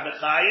 Ad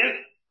B'chayim,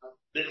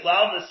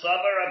 B'chlal the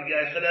summer of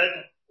Yechanan,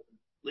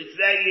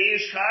 L'fnei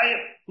Yish Chayim.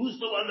 Who's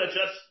the one that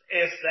just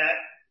asked that?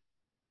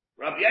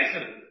 Rabbi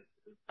Yechanan.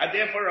 And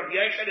therefore, Rabbi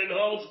Yechanan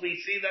holds, we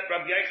see that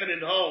Rabbi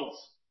Yechanan holds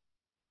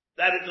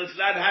that it does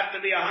not have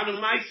to be a Hanu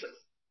Maisah.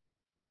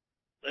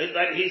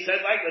 Like he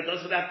said, like, it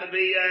doesn't have to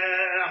be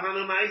a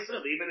Hanu Maisah,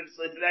 even if it's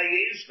L'fnei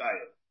Yish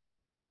Chayim.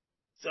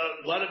 So,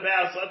 what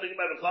about something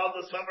about the call of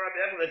the summer of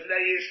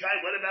L'fnei Yish Chayim?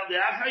 What about the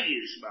Acha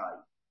Yish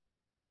Chayim?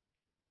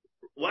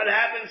 What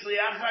happens to the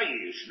Acha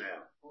Yish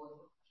now?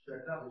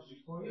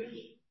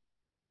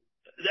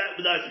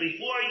 No, it's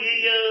before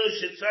Yish,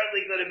 it's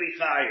certainly going to be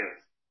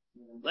Chayiv.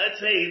 Let's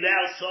say he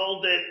now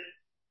sold it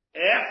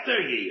after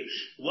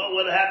Yish. What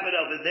would happen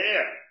over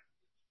there?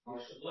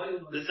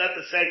 Is that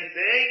the same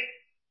thing?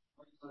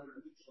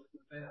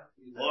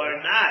 Or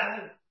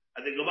not?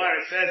 And the Gemara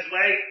says,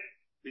 wait,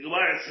 the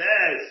Gemara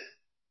says,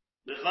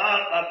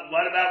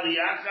 what about the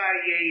Yachai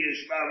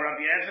Yish? Rabbi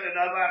Yechon and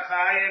Abba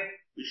Chayev,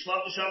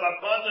 Mishloch Shom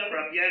HaPotem,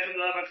 Rabbi Yechon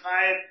and Abba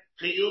Chayev,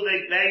 Chiyuv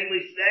Bein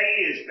Lifnei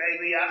Yish,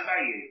 Bein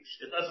Yachai Yish.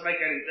 It doesn't make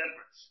any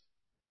difference.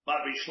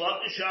 But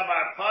Mishloch Shom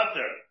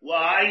HaPotem,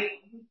 why?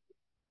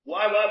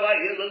 Why?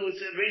 You look what's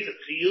the reason.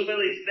 Chiyuv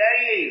Lifnei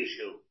Yish.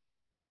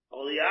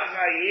 Only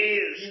Yachai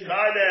Yish,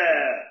 Kada.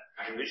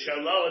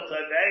 Mishaloh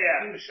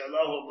Taneach,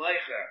 Mishaloh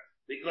Meicher.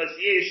 Because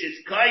Yish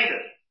is Kaida.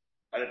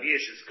 And if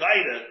Yish is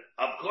Kaida,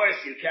 of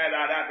course you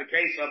cannot have the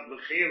case of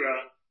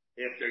Mechira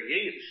after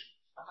Yish.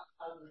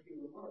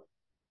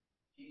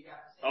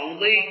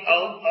 Only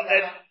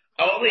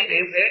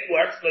if it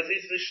works, because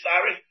he's the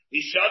Shtarish,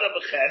 he's shot of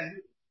a chen,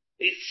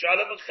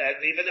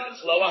 even if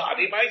it's lower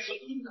Hani Maisa.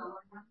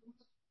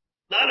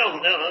 No,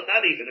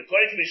 not even.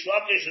 According to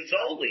Mishlakish, it's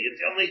only,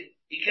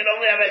 you can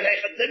only have a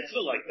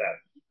Hechatimtza like that.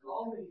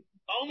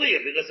 Only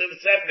because if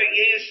it's after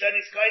Yish, then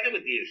he's kind of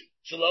with Yish.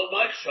 Shalom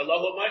Mach.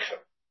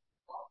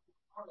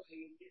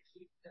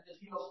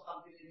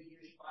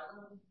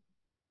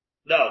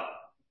 No.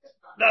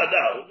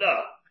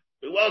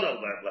 We won't know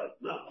that,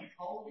 no.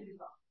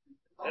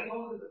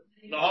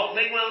 The whole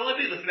thing will only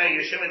be the Fnei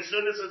Yishim, as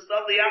soon as it's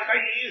done, the Yachai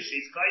Yish,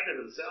 he's kind of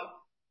himself.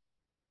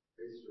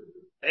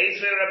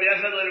 Eis Rabbi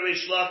Yechon to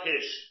Rish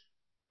Lakish.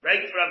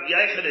 Break from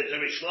Yechon to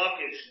Rish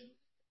Lakish.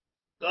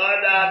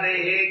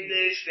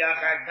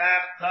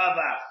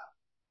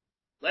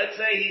 Let's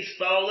say he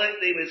stole it,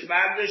 he was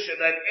Magdish,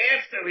 and then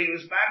after he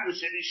was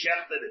Magdish, he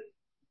shechted it.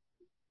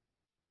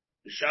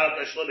 B'shal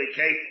Tashlumi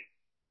Keiti.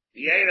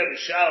 V'yena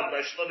B'shal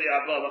Tashlumi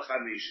Abba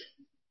Chamisha.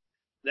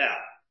 Now,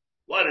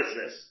 what is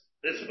this?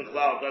 This is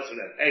B'chlal, doesn't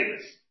it?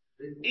 Amos.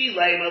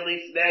 Elema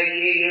Lifnei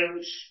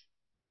Yish.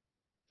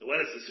 So what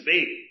does this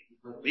mean?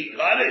 Be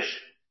Kaddish.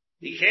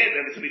 He can't,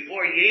 if it's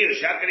before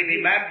years, how can he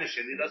be Magdish?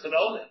 He doesn't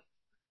own it.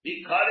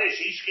 Be Kaddish,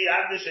 Ishki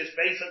Agdish is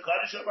based on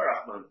Kaddish of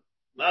Rahman.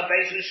 Ma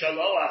based on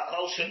Shalom,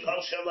 Achol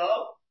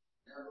Shalom.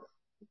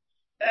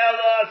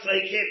 Ella, so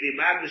he can't be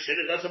Magdish,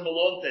 it doesn't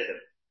belong to him.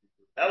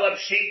 Ella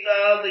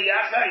Pshita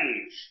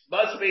Liachayish.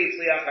 Must be it's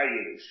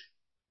Liachayish.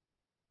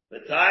 The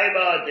time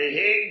of the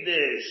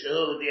Higdish,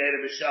 the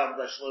Erev Sham,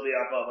 the Shlumi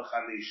Abba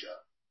Chamisha.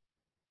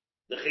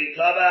 The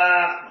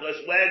Chitabach,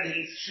 because when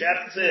he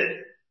shefts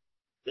it,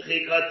 the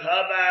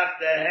Chikatabach,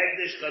 the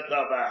Hegdish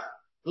Katabach.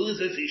 Who's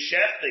is he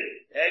shefting?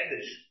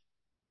 Hegdish.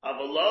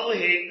 Avalo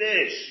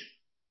Hegdish.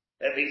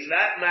 If he's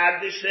not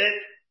Magdish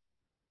it,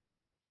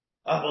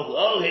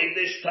 Avalo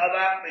Hegdish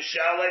Tabach,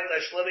 Mishalek, the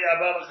Shlumi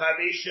Abba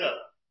Chamisha.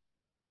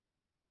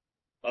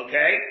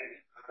 Okay?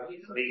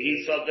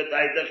 He saw the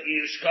Daidach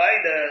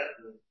Yishkaida.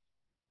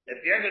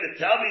 If you're going to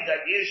tell me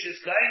that Yish is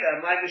Kaida,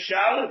 I'm like a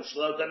Shalom,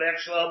 Shlo Tamech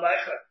Shlo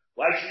Mecha.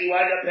 Why should he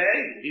wind up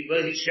paying?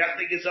 He's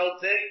shefting his own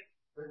thing.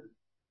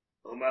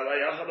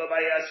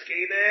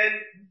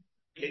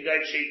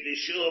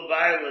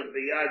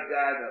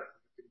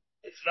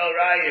 It's no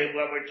raya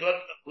when we're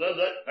talking, well,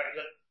 good, very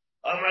good.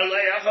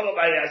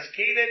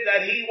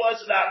 That he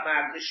was not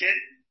Magdashin.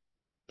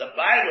 The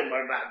Bailam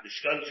are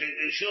Magdash.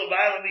 Shul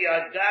Bailam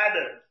Biyad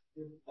Gada.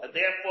 And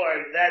therefore,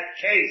 in that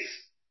case,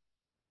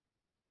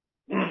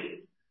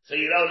 so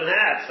you don't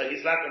have, so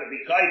he's not going to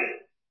be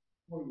kited.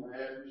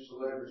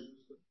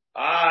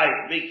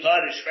 Be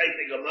Kaddish, straight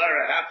the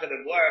Gemara, how can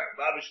it work?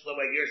 Babish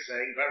like you're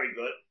saying, very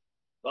good.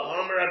 The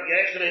Homer of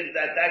Yechrin,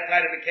 that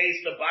kind of a case,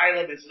 the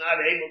Bailam is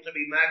not able to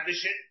be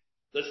Magdashin,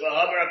 because the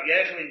Homer of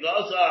Yechrin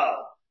goes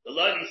all. The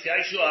Lord is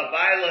Yeshua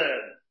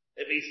Bailam.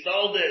 If he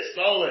stole it.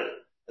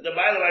 And the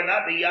Bailam are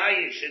not the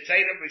Yayish, it's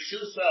Eidim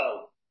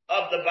Rishuso.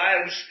 Of the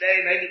Bailam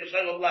Shtein, Eidim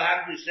Rishuso,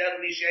 Lahakdu, Zel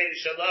Mishayin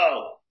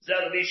Shalom,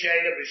 Zel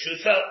Mishayin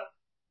Rishuso.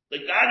 The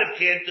God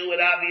can't do it,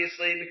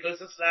 obviously,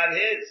 because it's not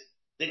his.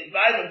 The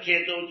Bailam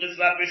can't do it because it's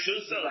not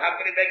Rishuso. How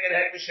can he make it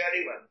Hekdesh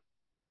anyway?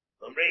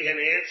 And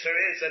the answer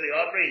is, and the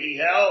Omri, he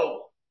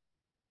held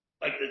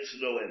like the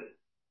Tznuim.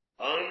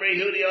 Omri,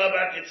 who the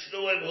Omri,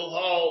 Tznuim, who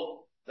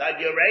hold that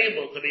you're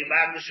able to be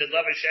Magdish and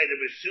Lavashay the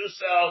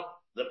Rishuso.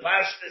 The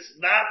Pashto is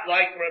not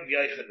like Rabbi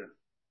Yochanan.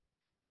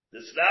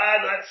 It's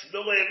not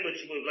Tznuim,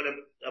 which we're going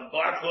to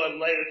embark on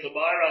later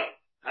tomorrow.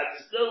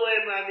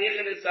 Tznuim,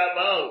 Anichanis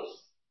Amos.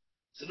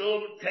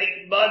 Tznuim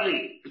take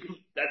money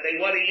that they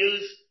want to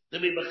use to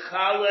be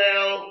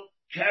Mechalel,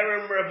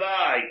 Kerem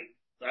Rabbi.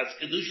 That's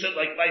Kedusha,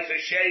 like Meiser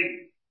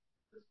Shem.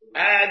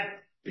 And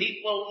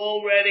people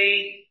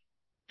already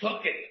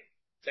took it.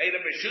 Say the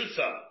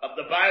Rishusa of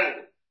the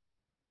Bible.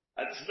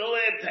 And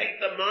Tznuim take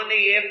the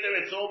money after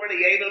it's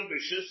already Edom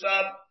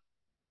Rishusa.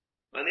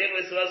 And it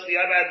was supposed to be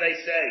they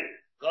say.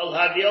 Kol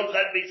Hadil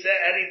can be said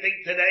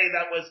anything today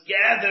that was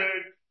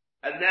gathered,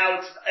 and now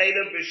it's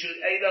Edom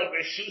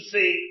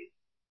Rishusi.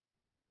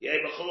 Let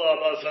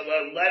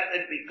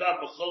it become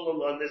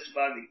Bechulul on this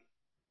money.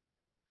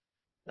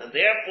 And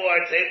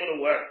therefore it's able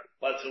to work.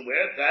 But so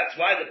that's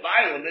why the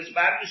Bailam is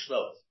Magdish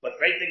though. But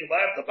great thing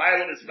about it, the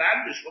Bailam is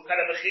Magdish. What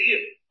kind of a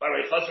chiyuv? By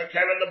Chosar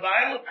Karen the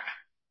Bailam?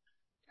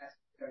 That's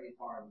very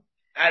hard.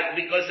 And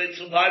because it's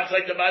sometimes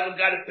like the Bailam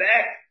got it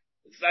back.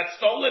 It's not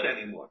stolen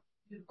anymore.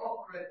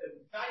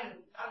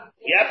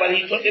 Yeah, but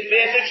he took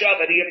advantage of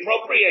it. He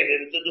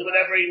appropriated it to do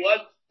whatever he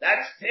wants.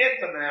 That's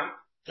tantamount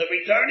to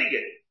returning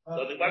it.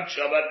 So the one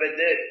Shabbat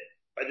bedid.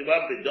 By the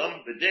one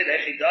bedum bedid,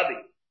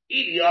 echidabi.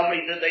 Idi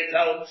Amri, did they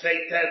tell him,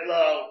 say, Ted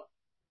Lo,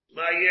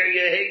 my year,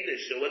 you hate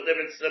this. So what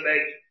difference to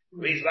make?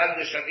 He's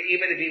Magdish,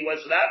 even if he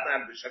was not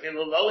Magdish. I mean,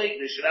 low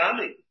English,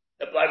 Rami.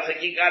 The blood like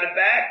he got it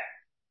back.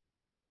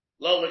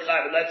 Lo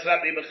L'chayv, let's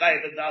not be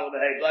B'chayv and Dalam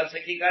Hey. Blood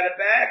like he got it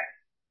back.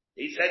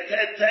 He said,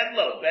 Ted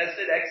Lo.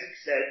 Bested exit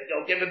said,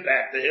 don't give it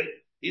back to him.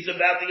 He's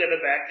about to give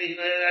it back. The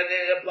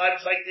blood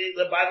like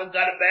the Bible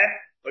got it back,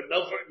 but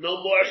no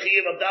more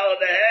Chiyuv of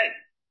Dalam Hey.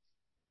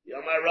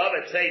 Yomar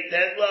Robert, say,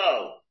 Ted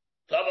Lo.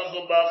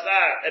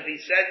 If he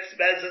said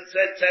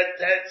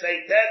say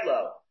Tedlo,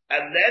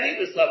 and then he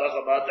was Tabach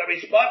Bachar,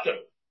 he's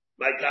Potter.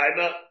 My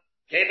timer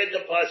came into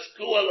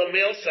Paskua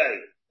Lamil say,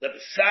 the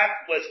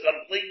Psak was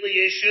completely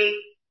issued,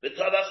 the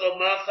Tabach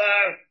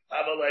Bachar,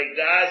 Amalei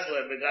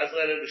Gazlan, the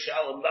Gazlan and the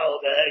Shalom Bal,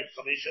 the Hey,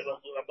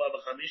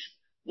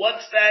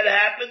 once that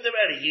happened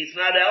already, he's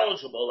not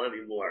eligible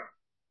anymore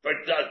for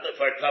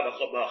Tabach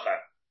Bachar.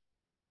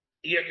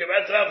 You're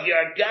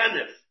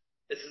Ganif.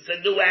 This is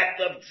a new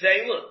act of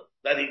Zayla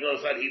that he goes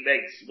on, he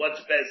makes.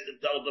 What's best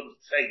and told them to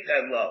say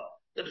 10 low.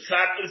 The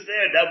psak was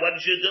there. Now what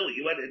did you do?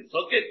 You went and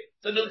took it?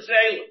 It's a new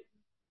sale.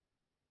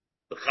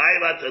 The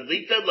chayim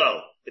atadlita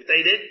low. If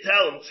they didn't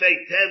tell him, say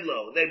 10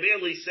 low, they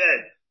merely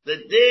said, the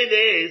din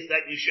is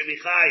that you should be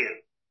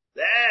chayim.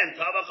 Then,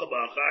 tabach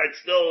habachar,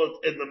 it's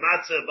still in the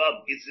matzah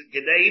above, it's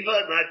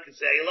gedeva, not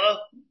kesela,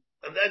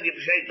 and then you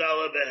pshay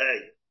dala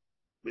behei.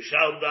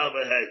 Mishal dala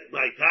behei.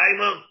 My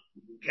kaima,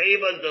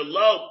 kavan the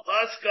low,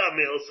 paska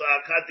milsa,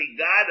 kati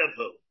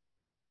gadavu.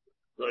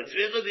 The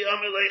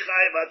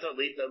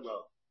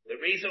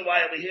reason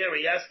why over here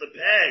he has to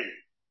pay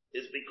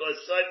is because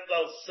Saif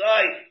goes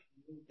Saif.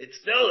 It's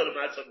still in a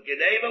matzah of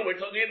Geneva. We're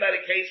talking about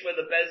a case where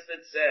the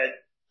Bezdin said,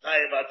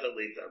 and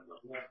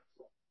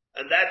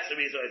that's the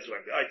reason it's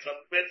working. Alright, so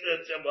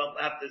we'll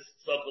have to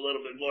talk a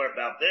little bit more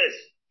about this.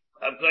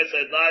 Of course,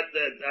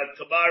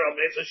 tomorrow,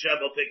 Mitzvah Shem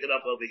will pick it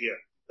up over here.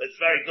 That's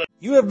very good.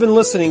 You have been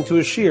listening to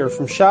a shiur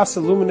from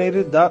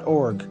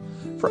shasilluminated.org.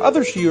 For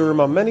other shiurim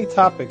on many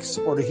topics,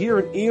 or to hear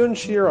an Eon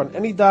shiur on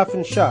any daf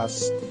in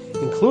Shas,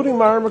 including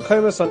Mara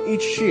Mekaymas on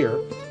each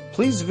shiur,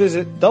 please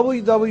visit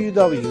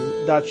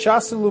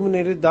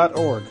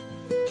www.shasilluminated.org.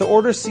 To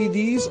order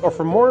CDs or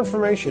for more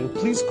information,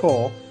 please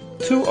call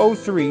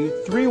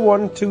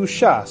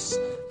 203-312-SHAS.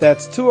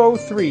 That's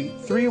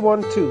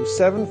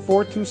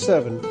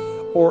 203-312-7427.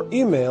 Or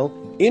email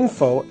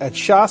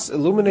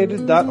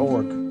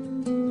info@shasilluminated.org.